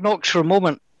on Hard Knocks for a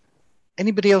moment.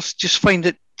 Anybody else just find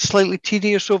it slightly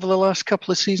tedious over the last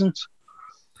couple of seasons?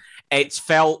 It's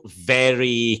felt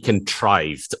very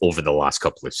contrived over the last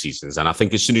couple of seasons. And I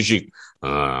think as soon as you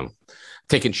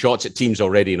taking shots at teams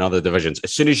already in other divisions,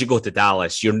 as soon as you go to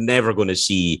Dallas, you're never going to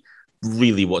see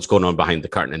really what's going on behind the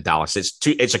curtain in Dallas.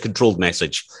 It's a controlled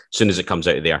message as soon as it comes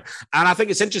out of there. And I think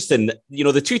it's interesting,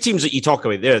 the two teams that you talk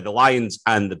about there, the Lions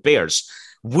and the Bears,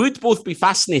 would both be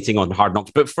fascinating on Hard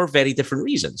Knocks, but for very different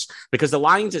reasons. Because the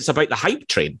Lions, it's about the hype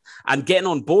train and getting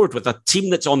on board with a team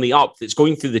that's on the up, that's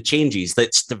going through the changes,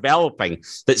 that's developing,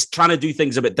 that's trying to do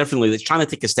things a bit differently, that's trying to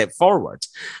take a step forward.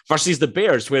 Versus the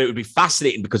Bears, where it would be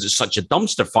fascinating because it's such a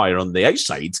dumpster fire on the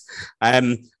outside,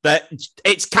 that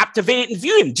it's captivating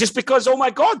viewing just because, oh my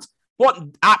God, what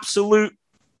absolute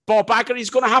ball baggery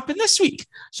is going to happen this week?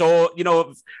 So,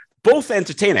 both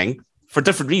entertaining, for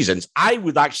different reasons. I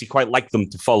would actually quite like them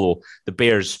to follow the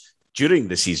Bears during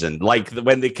the season, like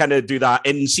when they kind of do that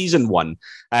in season one.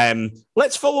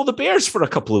 Let's follow the Bears for a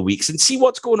couple of weeks and see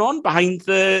what's going on behind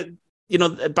the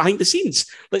scenes.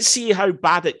 Let's see how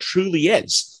bad it truly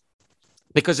is,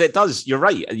 because it does. You're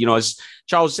right. As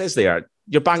Charles says there,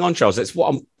 you're bang on, Charles. It's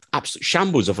what absolute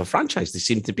shambles of a franchise they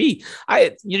seem to be.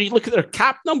 You look at their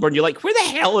cap number and you're like, where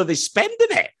the hell are they spending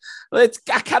it?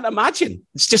 I can't imagine.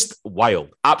 It's just wild,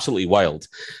 absolutely wild.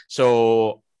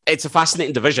 So it's a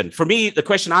fascinating division. For me, the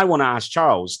question I want to ask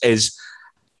Charles is,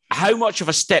 how much of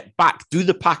a step back do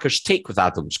the Packers take with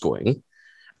Adams going?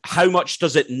 How much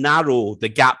does it narrow the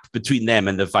gap between them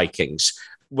and the Vikings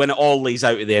when it all lays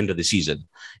out at the end of the season?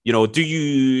 Do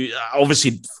you,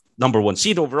 obviously, number one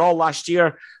seed overall last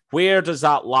year, where does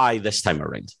that lie this time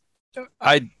around?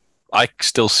 I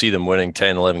still see them winning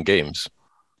 10, 11 games.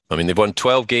 I mean, they've won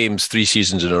 12 games 3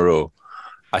 seasons in a row.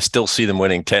 I still see them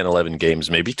winning 10, 11 games,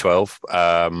 maybe 12.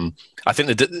 I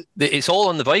think that it's all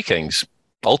on the Vikings,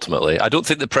 ultimately. I don't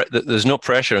think that there's no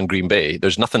pressure on Green Bay.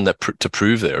 There's nothing to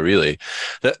prove there, really.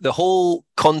 The whole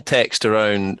context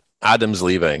around Adams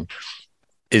leaving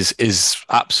is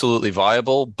absolutely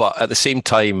viable, but at the same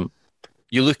time,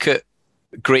 you look at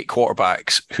great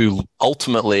quarterbacks who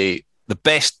ultimately, the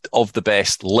best of the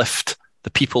best, lift the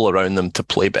people around them to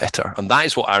play better. And that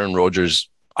is what Aaron Rodgers,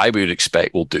 I would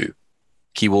expect, will do.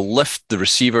 He will lift the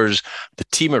receivers, the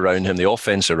team around him, the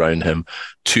offense around him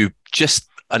to just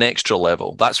an extra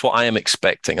level. That's what I am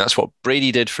expecting. That's what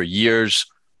Brady did for years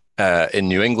in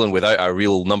New England without a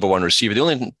real number one receiver. The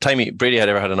only time Brady had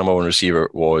ever had a number one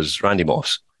receiver was Randy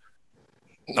Moss.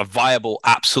 A viable,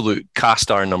 absolute cast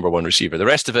iron number one receiver. The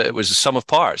rest of it was a sum of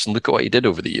parts, and look at what he did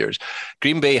over the years.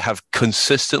 Green Bay have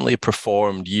consistently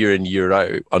performed year in, year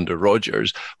out under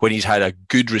Rodgers when he's had a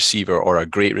good receiver or a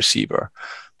great receiver.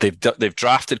 They've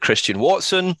drafted Christian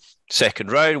Watson,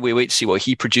 second round. We wait to see what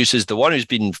he produces. The one who's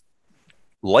been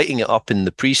lighting it up in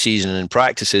the preseason and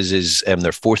practices is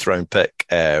their 4th round pick,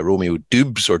 Romeo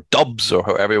Doubs or Dubs or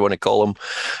however you want to call him.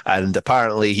 And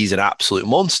apparently he's an absolute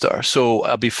monster. So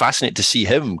I'll be fascinated to see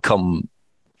him come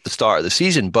the start of the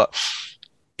season. But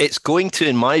it's going to,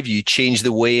 in my view, change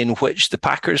the way in which the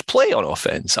Packers play on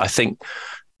offense. I think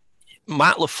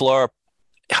Matt LaFleur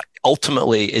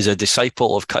ultimately is a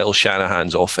disciple of Kyle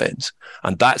Shanahan's offense.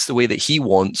 And that's the way that he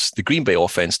wants the Green Bay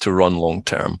offense to run long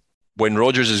term. When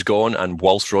Rodgers is gone and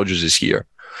whilst Rodgers is here.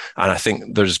 And I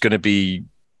think there's going to be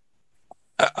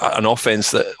an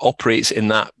offense that operates in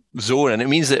that zone. And it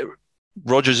means that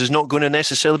Rodgers is not going to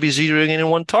necessarily be zeroing in on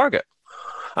one target.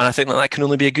 And I think that can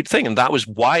only be a good thing. And that was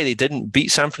why they didn't beat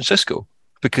San Francisco,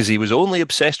 because he was only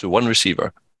obsessed with one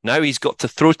receiver. Now he's got to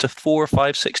throw to 4,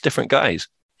 5, 6 different guys.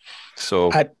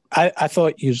 So I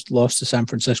thought you lost to San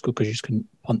Francisco because you just couldn't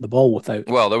punt the ball without.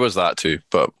 Well, there was that too,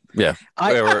 but yeah.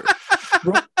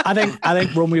 I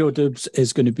think Romeo Doubs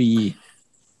is going to be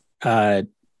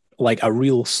like a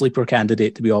real sleeper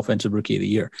candidate to be Offensive Rookie of the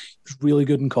Year. He was really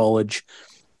good in college.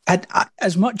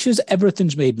 As much as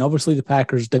everything's made, and obviously the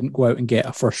Packers didn't go out and get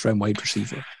a first-round wide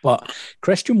receiver, but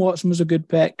Christian Watson was a good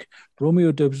pick.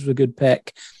 Romeo Doubs was a good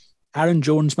pick. Aaron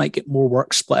Jones might get more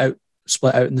work split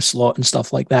out in the slot and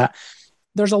stuff like that.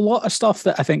 There's a lot of stuff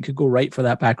that I think could go right for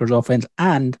that Packers offense,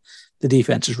 and the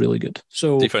defense is really good.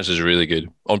 So defense is really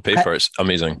good. On paper, it's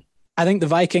amazing. I think the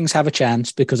Vikings have a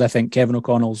chance because I think Kevin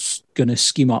O'Connell's going to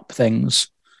scheme up things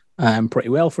pretty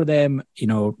well for them.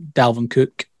 Dalvin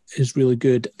Cook is really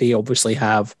good. They obviously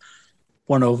have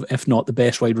one of, if not the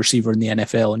best wide receiver in the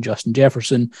NFL in Justin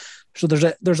Jefferson. So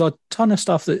there's a ton of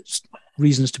stuff that's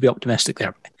reasons to be optimistic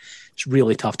there. It's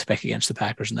really tough to pick against the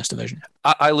Packers in this division.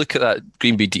 I look at that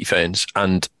Green Bay defense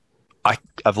and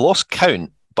I've lost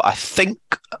count, but I think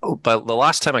by the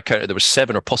last time I counted, there was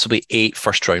 7 or possibly 8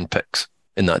 first-round picks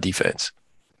in that defense.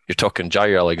 You're talking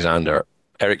Jair Alexander,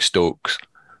 Eric Stokes.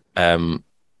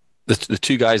 The the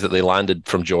two guys that they landed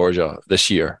from Georgia this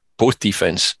year, both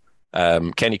defense,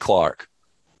 Kenny Clark,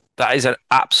 that is an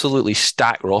absolutely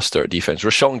stacked roster at defense.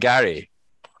 Rashawn Gary,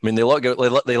 I mean, they let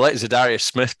Zadarius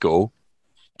Smith go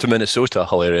to Minnesota,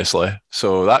 hilariously.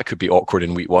 So that could be awkward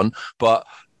in week one. But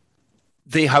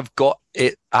they have got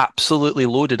it absolutely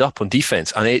loaded up on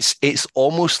defense. And it's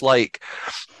almost like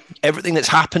everything that's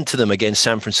happened to them against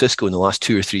San Francisco in the last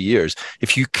 2 or 3 years,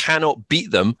 if you cannot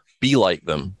beat them, be like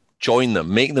them, join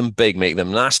them, make them big, make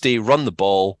them nasty, run the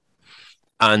ball.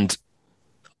 And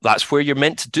that's where you're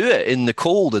meant to do it, in the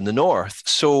cold in the north.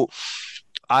 So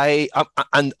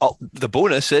the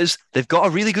bonus is they've got a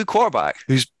really good quarterback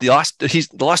who's the last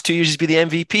 2 years he's been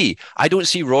the MVP. I don't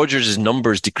see Rodgers'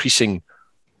 numbers decreasing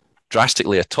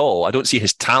drastically at all. I don't see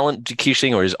his talent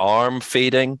decreasing or his arm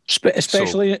fading.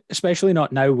 Especially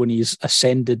not now when he's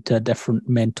ascended to a different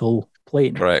mental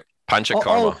plane. Right.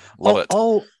 Panchakarma. Love it.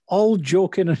 All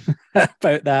joking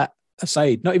about that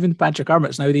aside, not even Panchakarma,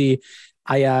 it's now the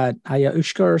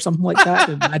Ayahuasca or something like that,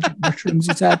 the magic mushrooms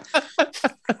he's had.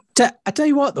 I tell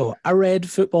you what, though, I read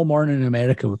Football Morning in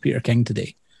America with Peter King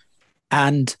today,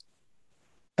 and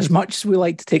as much as we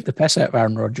like to take the piss out of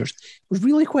Aaron Rodgers, it was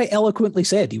really quite eloquently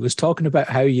said. He was talking about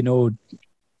how,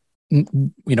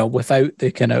 without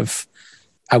the kind of,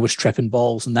 I was tripping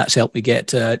balls and that's helped me get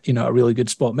to, a really good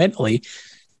spot mentally.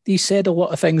 He said a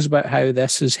lot of things about how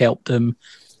this has helped him,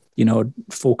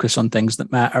 focus on things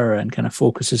that matter and kind of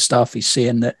focus his stuff. He's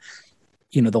saying that,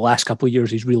 the last couple of years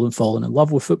he's really fallen in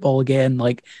love with football again.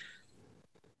 Like,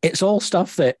 it's all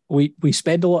stuff that we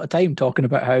spend a lot of time talking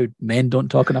about, how men don't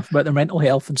talk enough about their mental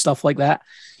health and stuff like that.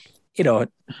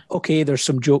 Okay, there's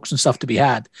some jokes and stuff to be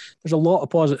had. There's a lot of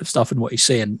positive stuff in what he's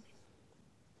saying,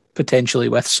 potentially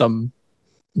with some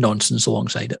nonsense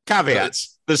alongside it.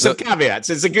 Caveats. There's some caveats.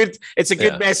 It's a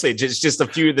good message. It's just a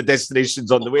few of the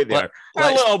destinations on the way there.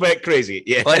 A little bit crazy.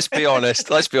 Yeah. Let's be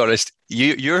honest.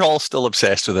 You're all still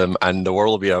obsessed with him, and the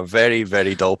world will be a very,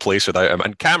 very dull place without him.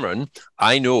 And Cameron,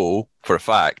 I know for a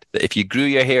fact that if you grew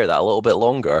your hair that a little bit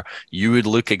longer, you would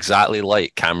look exactly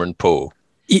like Cameron Poe,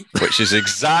 which is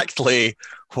exactly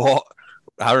what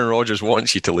Aaron Rodgers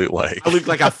wants you to look like. I look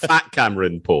like a fat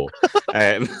Cameron Poe.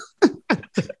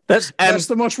 That's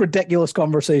the most ridiculous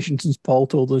conversation since Paul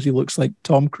told us he looks like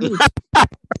Tom Cruise.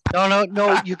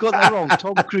 No, you got that wrong.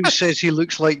 Tom Cruise says he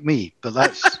looks like me, but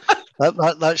that's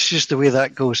just the way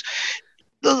that goes.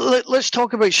 Let's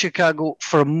talk about Chicago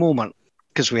for a moment,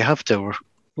 because we have to.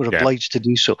 We're obliged to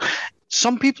do so.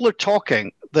 Some people are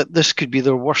talking that this could be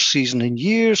their worst season in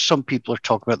years. Some people are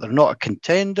talking about they're not a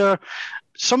contender.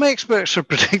 Some experts are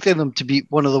predicting them to be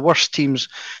one of the worst teams,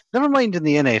 never mind in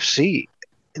the NFC,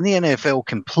 in the NFL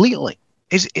completely.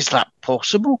 Is that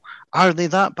possible? Are they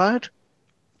that bad?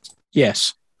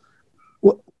 Yes.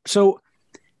 So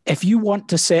if you want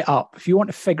to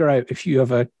figure out if you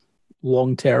have a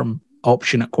long-term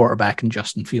option at quarterback in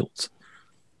Justin Fields,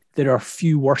 there are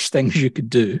few worse things you could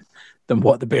do than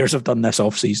what the Bears have done this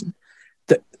offseason.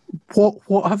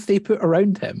 What have they put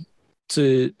around him?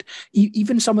 To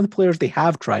even some of the players they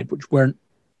have tried, which weren't,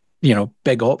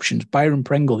 big options. Byron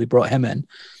Pringle, they brought him in.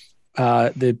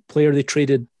 The player they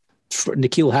traded for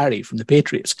N'Keal Harry from the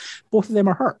Patriots, both of them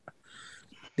are hurt.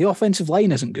 The offensive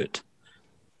line isn't good.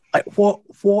 Like, what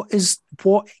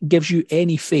gives you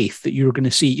any faith that you're going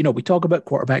to see? We talk about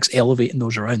quarterbacks elevating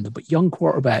those around them, but young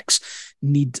quarterbacks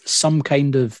need some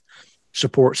kind of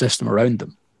support system around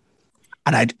them.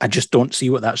 And I just don't see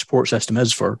what that support system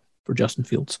is for Justin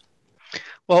Fields.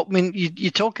 Well, I mean,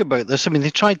 you talk about this. I mean, they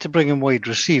tried to bring in wide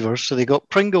receivers. So they got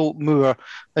Pringle, Moore,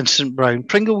 and St. Brown.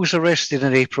 Pringle was arrested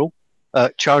in April,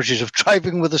 charges of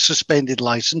driving with a suspended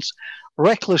license,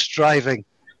 reckless driving.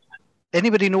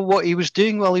 Anybody know what he was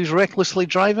doing while he was recklessly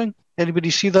driving? Anybody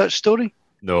see that story?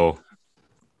 No.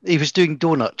 He was doing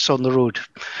donuts on the road.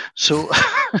 So,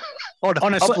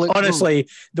 honestly,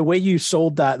 the way you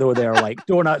sold that, though, there, like,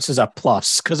 donuts is a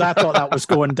plus, because I thought that was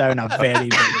going down a very,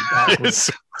 very bad way.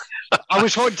 I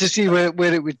was hoping to see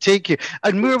where it would take you.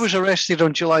 And Moore was arrested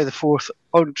on July the 4th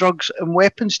on drugs and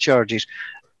weapons charges.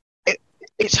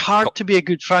 It's hard to be a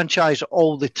good franchise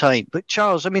all the time. But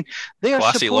Charles, I mean, they are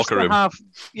Classy supposed to have,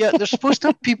 they're supposed to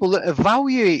have people that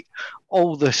evaluate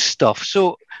all this stuff.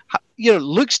 So, it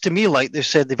looks to me like they've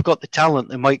said they've got the talent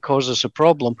that might cause us a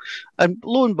problem. And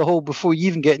lo and behold, before you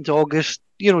even get into August,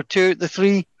 2 out of the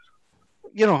 3,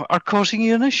 are causing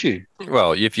you an issue.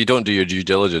 Well, if you don't do your due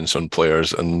diligence on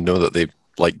players and know that they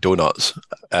like donuts,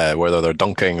 whether they're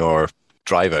dunking or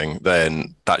driving,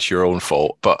 then that's your own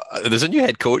fault. But there's a new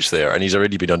head coach there, and he's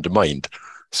already been undermined.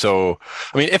 So,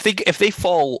 I mean, if they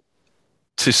fall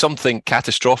to something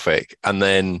catastrophic and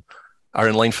then are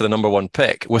in line for the number 1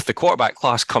 pick, with the quarterback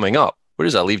class coming up, Where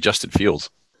does that leave Justin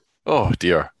Fields? Oh,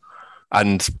 dear.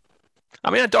 And, I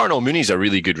mean, Darnell Mooney's a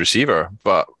really good receiver,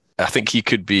 but I think he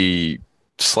could be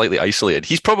slightly isolated.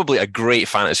 He's probably a great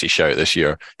fantasy shout this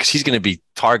year because he's going to be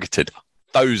targeted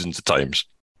thousands of times.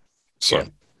 So,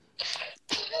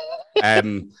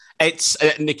 it's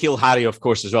N'Keal Harry, of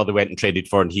course, as well. They went and traded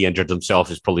for, and he injured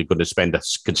himself. Is probably going to spend a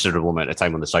considerable amount of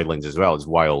time on the sidelines as well. It's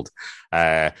wild.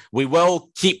 We will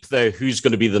keep the who's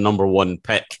going to be the number one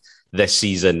pick this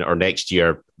season or next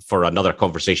year for another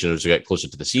conversation as we get closer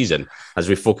to the season, as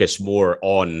we focus more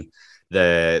on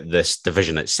this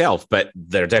division itself, but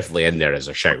they're definitely in there as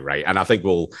a shout, right? And I think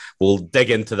we'll dig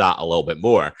into that a little bit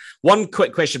more. One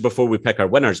quick question before we pick our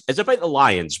winners is about the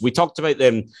Lions. We talked about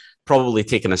them probably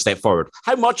taking a step forward.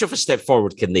 How much of a step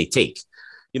forward can they take?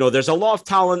 You know, there's a lot of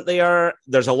talent there.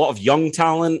 There's a lot of young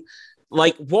talent.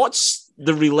 Like, what's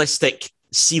the realistic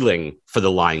ceiling for the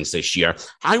Lions this year?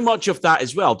 How much of that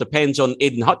as well depends on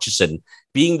Aiden Hutchinson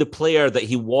being the player that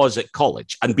he was at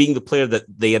college and being the player that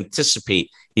they anticipate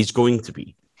he's going to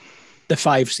be? The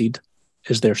 5 seed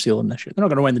is their ceiling this year. They're not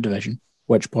going to win the division. At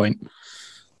which point,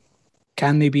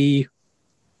 can they be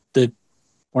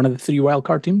one of the 3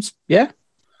 wildcard teams? Yeah.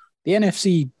 The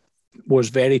NFC was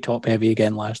very top heavy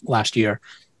again last year.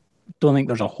 Don't think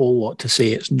there's a whole lot to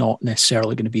say it's not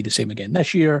necessarily going to be the same again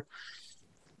this year.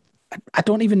 I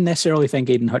don't even necessarily think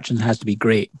Aiden Hutchinson has to be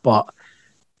great, but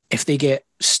if they get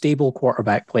stable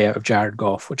quarterback play out of Jared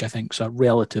Goff, which I think is a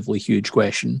relatively huge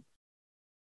question,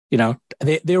 you know,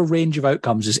 their range of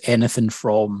outcomes is anything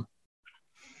from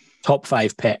top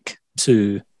 5 pick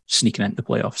to sneaking into the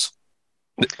playoffs.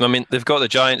 I mean, they've got the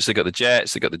Giants, they've got the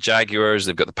Jets, they've got the Jaguars,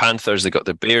 they've got the Panthers, they've got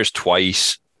the Bears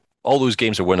twice. All those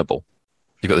games are winnable.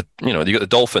 You've got the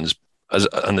Dolphins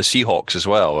and the Seahawks as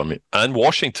well. I mean, and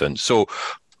Washington. So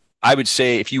I would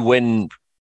say if you win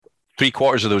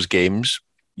 3/4 of those games,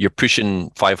 you're pushing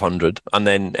 500. And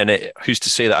then, who's to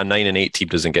say that a 9-8 team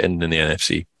doesn't get in the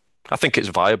NFC? I think it's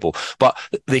viable, but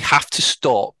they have to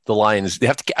stop the Lions. They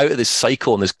have to get out of this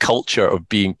cycle and this culture of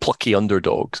being plucky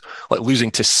underdogs, like losing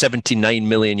to 79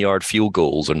 million yard field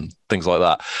goals and things like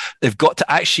that. They've got to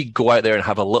actually go out there and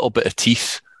have a little bit of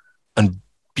teeth and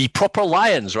be proper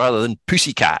Lions rather than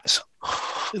pussycats.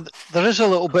 There is a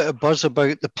little bit of buzz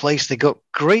about the place. They got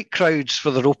great crowds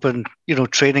for their open,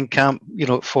 training camp,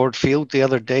 at Ford Field the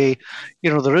other day.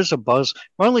 There is a buzz.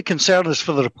 My only concern is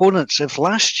for their opponents. If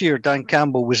last year Dan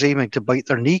Campbell was aiming to bite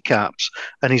their kneecaps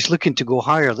and he's looking to go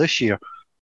higher this year,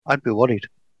 I'd be worried.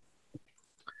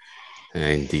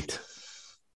 Indeed.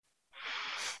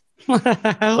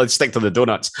 Let's stick to the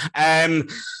donuts.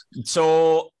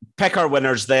 So pick our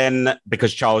winners then,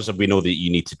 because Charles, we know that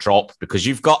you need to drop because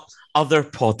you've got other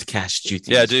podcast duties.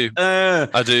 Yeah, I do.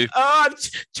 I do.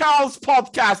 Charles'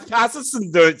 podcast. Pass us some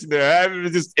notes now.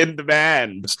 I'm just in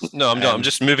demand. No, I'm not. I'm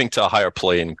just moving to a higher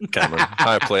plane, Cameron.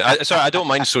 Higher plane. Sorry, I don't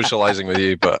mind socializing with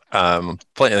you, but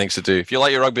plenty of things to do. If you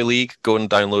like your rugby league, go and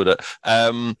download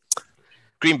it.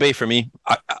 Green Bay for me.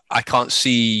 I can't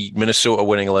see Minnesota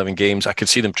winning 11 games. I could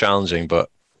see them challenging, but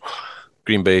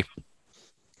Green Bay,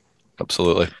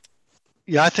 absolutely.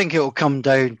 Yeah, I think it will come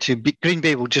down to Green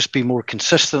Bay will just be more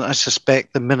consistent, I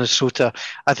suspect, than Minnesota.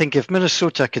 I think if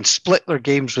Minnesota can split their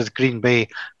games with Green Bay,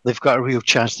 they've got a real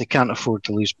chance. They can't afford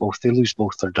to lose both. They lose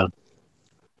both, they're done.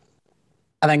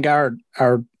 I think our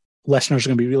listeners are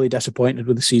going to be really disappointed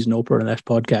with the season opener in this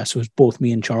podcast. So both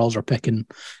me and Charles are picking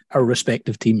our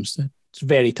respective teams. It's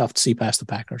very tough to see past the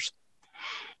Packers.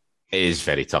 It is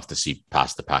very tough to see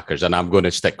past the Packers, and I'm going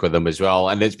to stick with them as well.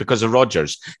 And it's because of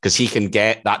Rodgers, because he can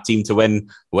get that team to win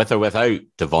with or without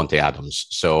Devontae Adams.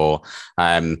 So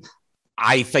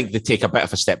I think they take a bit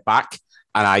of a step back,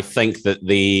 and I think that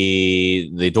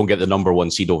they don't get the number 1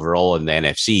 seed overall in the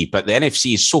NFC. But the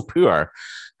NFC is so poor.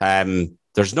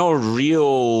 There's no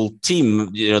real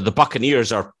team. The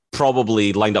Buccaneers are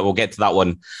probably lined up. We'll get to that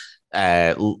one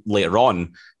later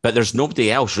on, but there's nobody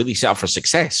else really set up for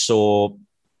success. So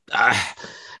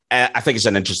I think it's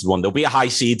an interesting one. There'll be a high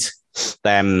seed.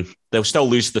 They'll still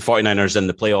lose to the 49ers in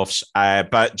the playoffs.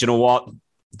 But do you know what?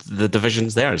 The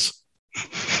division's theirs.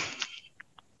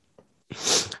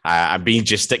 I'm being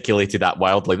gesticulated at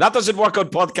wildly. That doesn't work on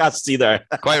podcasts either.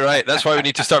 Quite right. That's why we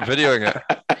need to start videoing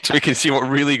it so we can see what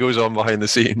really goes on behind the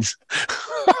scenes.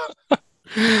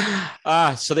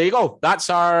 So there you go. That's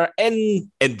our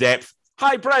in-depth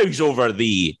highbrows over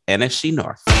the NFC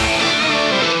North.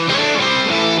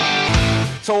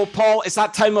 So, Paul, it's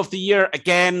that time of the year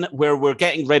again where we're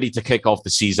getting ready to kick off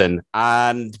the season.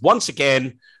 And once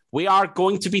again, we are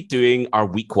going to be doing our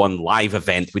week 1 live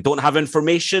event. We don't have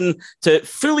information to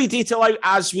fully detail out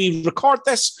as we record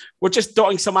this. We're just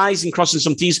dotting some I's and crossing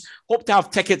some T's. Hope to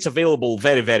have tickets available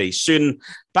very, very soon.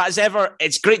 But as ever,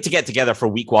 it's great to get together for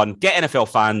week 1, get NFL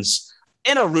fans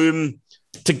in a room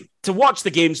to watch the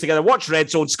games together, watch Red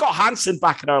Zone, Scott Hansen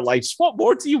back in our lives. What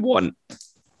more do you want?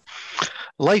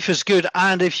 Life is good.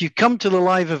 And if you come to the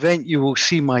live event, you will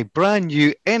see my brand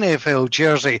new NFL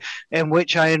jersey in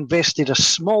which I invested a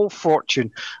small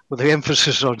fortune, with the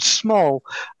emphasis on small,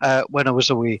 when I was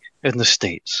away in the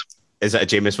States. Is it a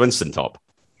Jameis Winston top?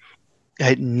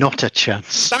 Not a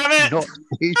chance. Damn it! Not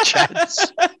a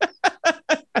chance.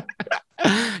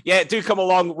 Yeah, do come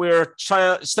along. We're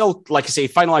still, like I say,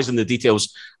 finalising the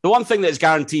details. The one thing that is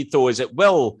guaranteed, though, is it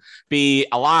will be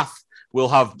a laugh. We'll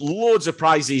have loads of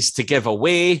prizes to give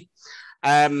away.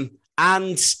 And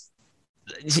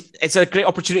it's a great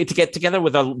opportunity to get together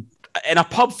in a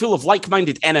pub full of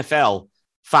like-minded NFL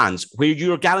fans, where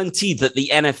you're guaranteed that the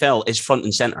NFL is front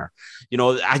and center. You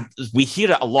know, we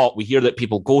hear it a lot. We hear that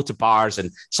people go to bars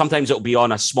and sometimes it'll be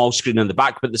on a small screen in the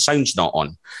back, but the sound's not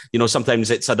on. You know,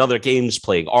 sometimes it's another game's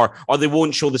playing, or they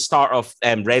won't show the start of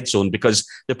Red Zone because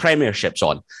the Premiership's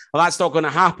on. Well, that's not going to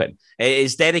happen. It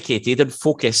is dedicated and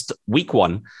focused week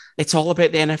 1. It's all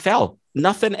about the NFL.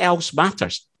 Nothing else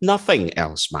matters. Nothing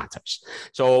else matters.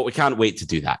 So we can't wait to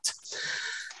do that.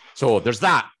 So there's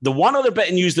that. The one other bit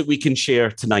of news that we can share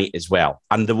tonight as well,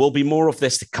 and there will be more of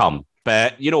this to come.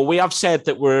 But, you know, we have said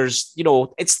that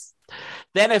it's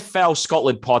the NFL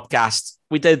Scotland podcast.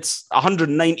 We did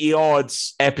 190 odd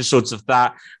episodes of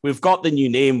that. We've got the new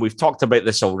name. We've talked about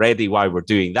this already, why we're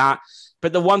doing that.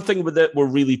 But the one thing that we're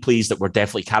really pleased that we're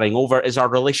definitely carrying over is our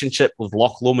relationship with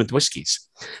Loch Lomond Whiskies.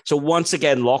 So once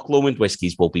again, Loch Lomond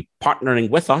Whiskies will be partnering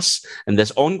with us in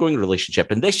this ongoing relationship.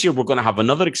 And this year, we're going to have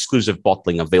another exclusive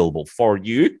bottling available for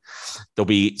you. There'll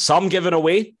be some given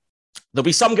away. There'll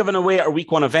be some given away at our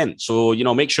week 1 event. So, you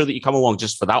know, make sure that you come along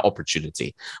just for that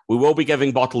opportunity. We will be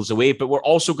giving bottles away, but we're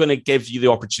also going to give you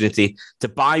the opportunity to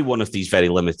buy one of these very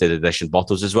limited edition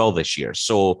bottles as well this year.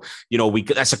 So, you know,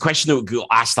 that's a question that we got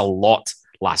asked a lot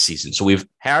last season. So we've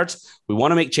heard, we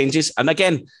want to make changes. And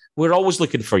again, we're always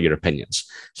looking for your opinions.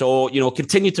 So, you know,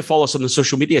 continue to follow us on the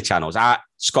social media channels at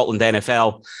Scotland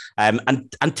NFL,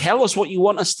 and tell us what you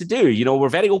want us to do. You know, we're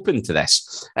very open to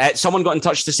this. Someone got in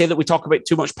touch to say that we talk about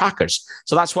too much Packers.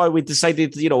 So that's why we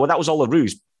decided, you know, that was all a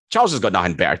ruse. Charles has got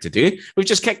nothing better to do. We've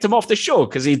just kicked him off the show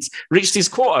because he'd reached his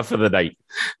quota for the night.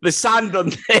 The sand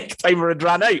on the neck timer had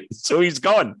ran out, so he's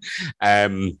gone.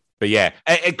 But yeah,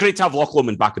 great to have Loch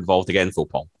Lomond back involved again, though,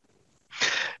 Paul.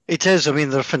 It is. I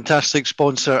mean, they're a fantastic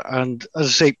sponsor. And as I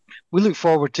say, we look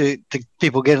forward to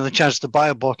people getting the chance to buy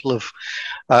a bottle of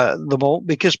the malt,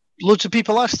 because loads of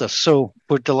people asked us. So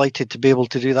we're delighted to be able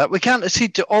to do that. We can't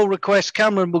accede to all requests.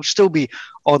 Cameron will still be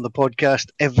on the podcast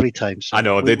every time. So I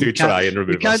know, they do try and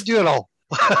remove us. We can't do it all.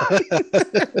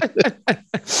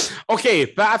 Okay,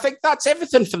 but I think that's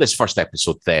everything for this first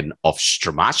episode then of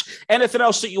Stramash. Anything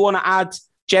else that you want to add,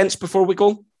 gents, before we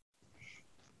go?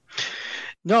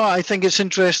 No, I think it's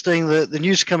interesting that the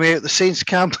news coming out, the Saints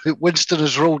camp, Winston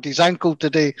has rolled his ankle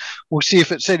today. We'll see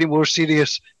if it's any more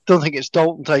serious. Don't think it's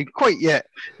Dalton time quite yet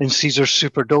in Caesars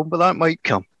Superdome, but that might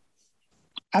come.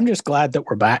 I'm just glad that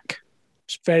we're back.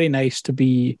 It's very nice to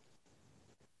be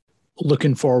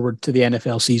looking forward to the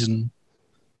NFL season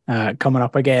coming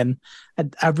up again.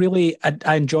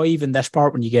 I enjoy even this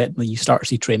part when you start to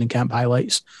see training camp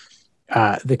highlights,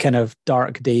 the kind of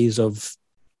dark days of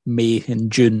May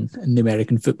and June in the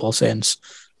American football sense,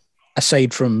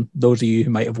 aside from those of you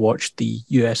who might have watched the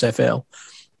USFL,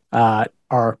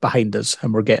 are behind us,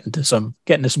 and we're getting to some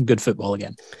good football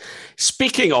again.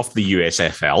 Speaking of the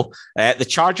USFL, the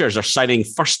Chargers are signing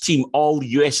first-team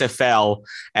all-USFL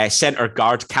centre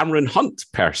guard Cameron Hunt,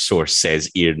 per source says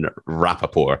Ian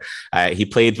Rappaport. He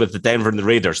played with the Denver and the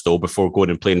Raiders, though, before going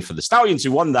and playing for the Stallions,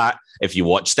 who won that. If you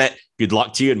watched it, good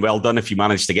luck to you, and well done if you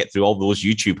managed to get through all those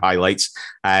YouTube highlights.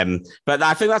 But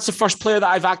I think that's the first player that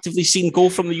I've actively seen go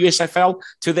from the USFL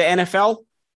to the NFL.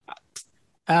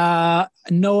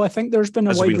 No, I think there's been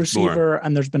a wide receiver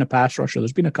and there's been a pass rusher.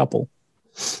 There's been a couple.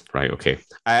 Right, okay.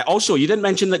 Also, you didn't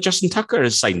mention that Justin Tucker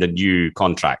has signed a new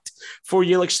contract,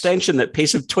 4-year extension that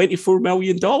pays him $24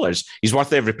 million. He's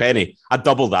worth every penny. I'd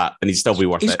double that and he'd still be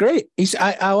worth it. He's great.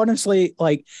 I honestly,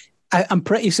 I'm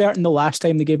pretty certain the last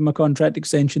time they gave him a contract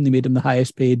extension, they made him the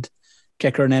highest paid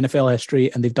kicker in NFL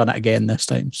history, and they've done it again this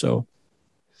time. So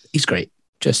he's great.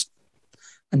 Just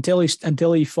until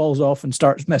he falls off and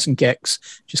starts missing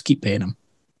kicks, just keep paying him.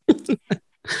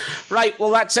 Right,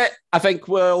 well, that's it. I think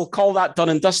we'll call that done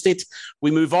and dusted.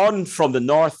 We move on from the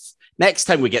north. Next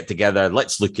time we get together,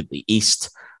 let's look at the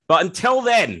east. But until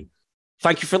then,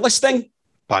 thank you for listening.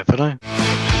 Bye for now.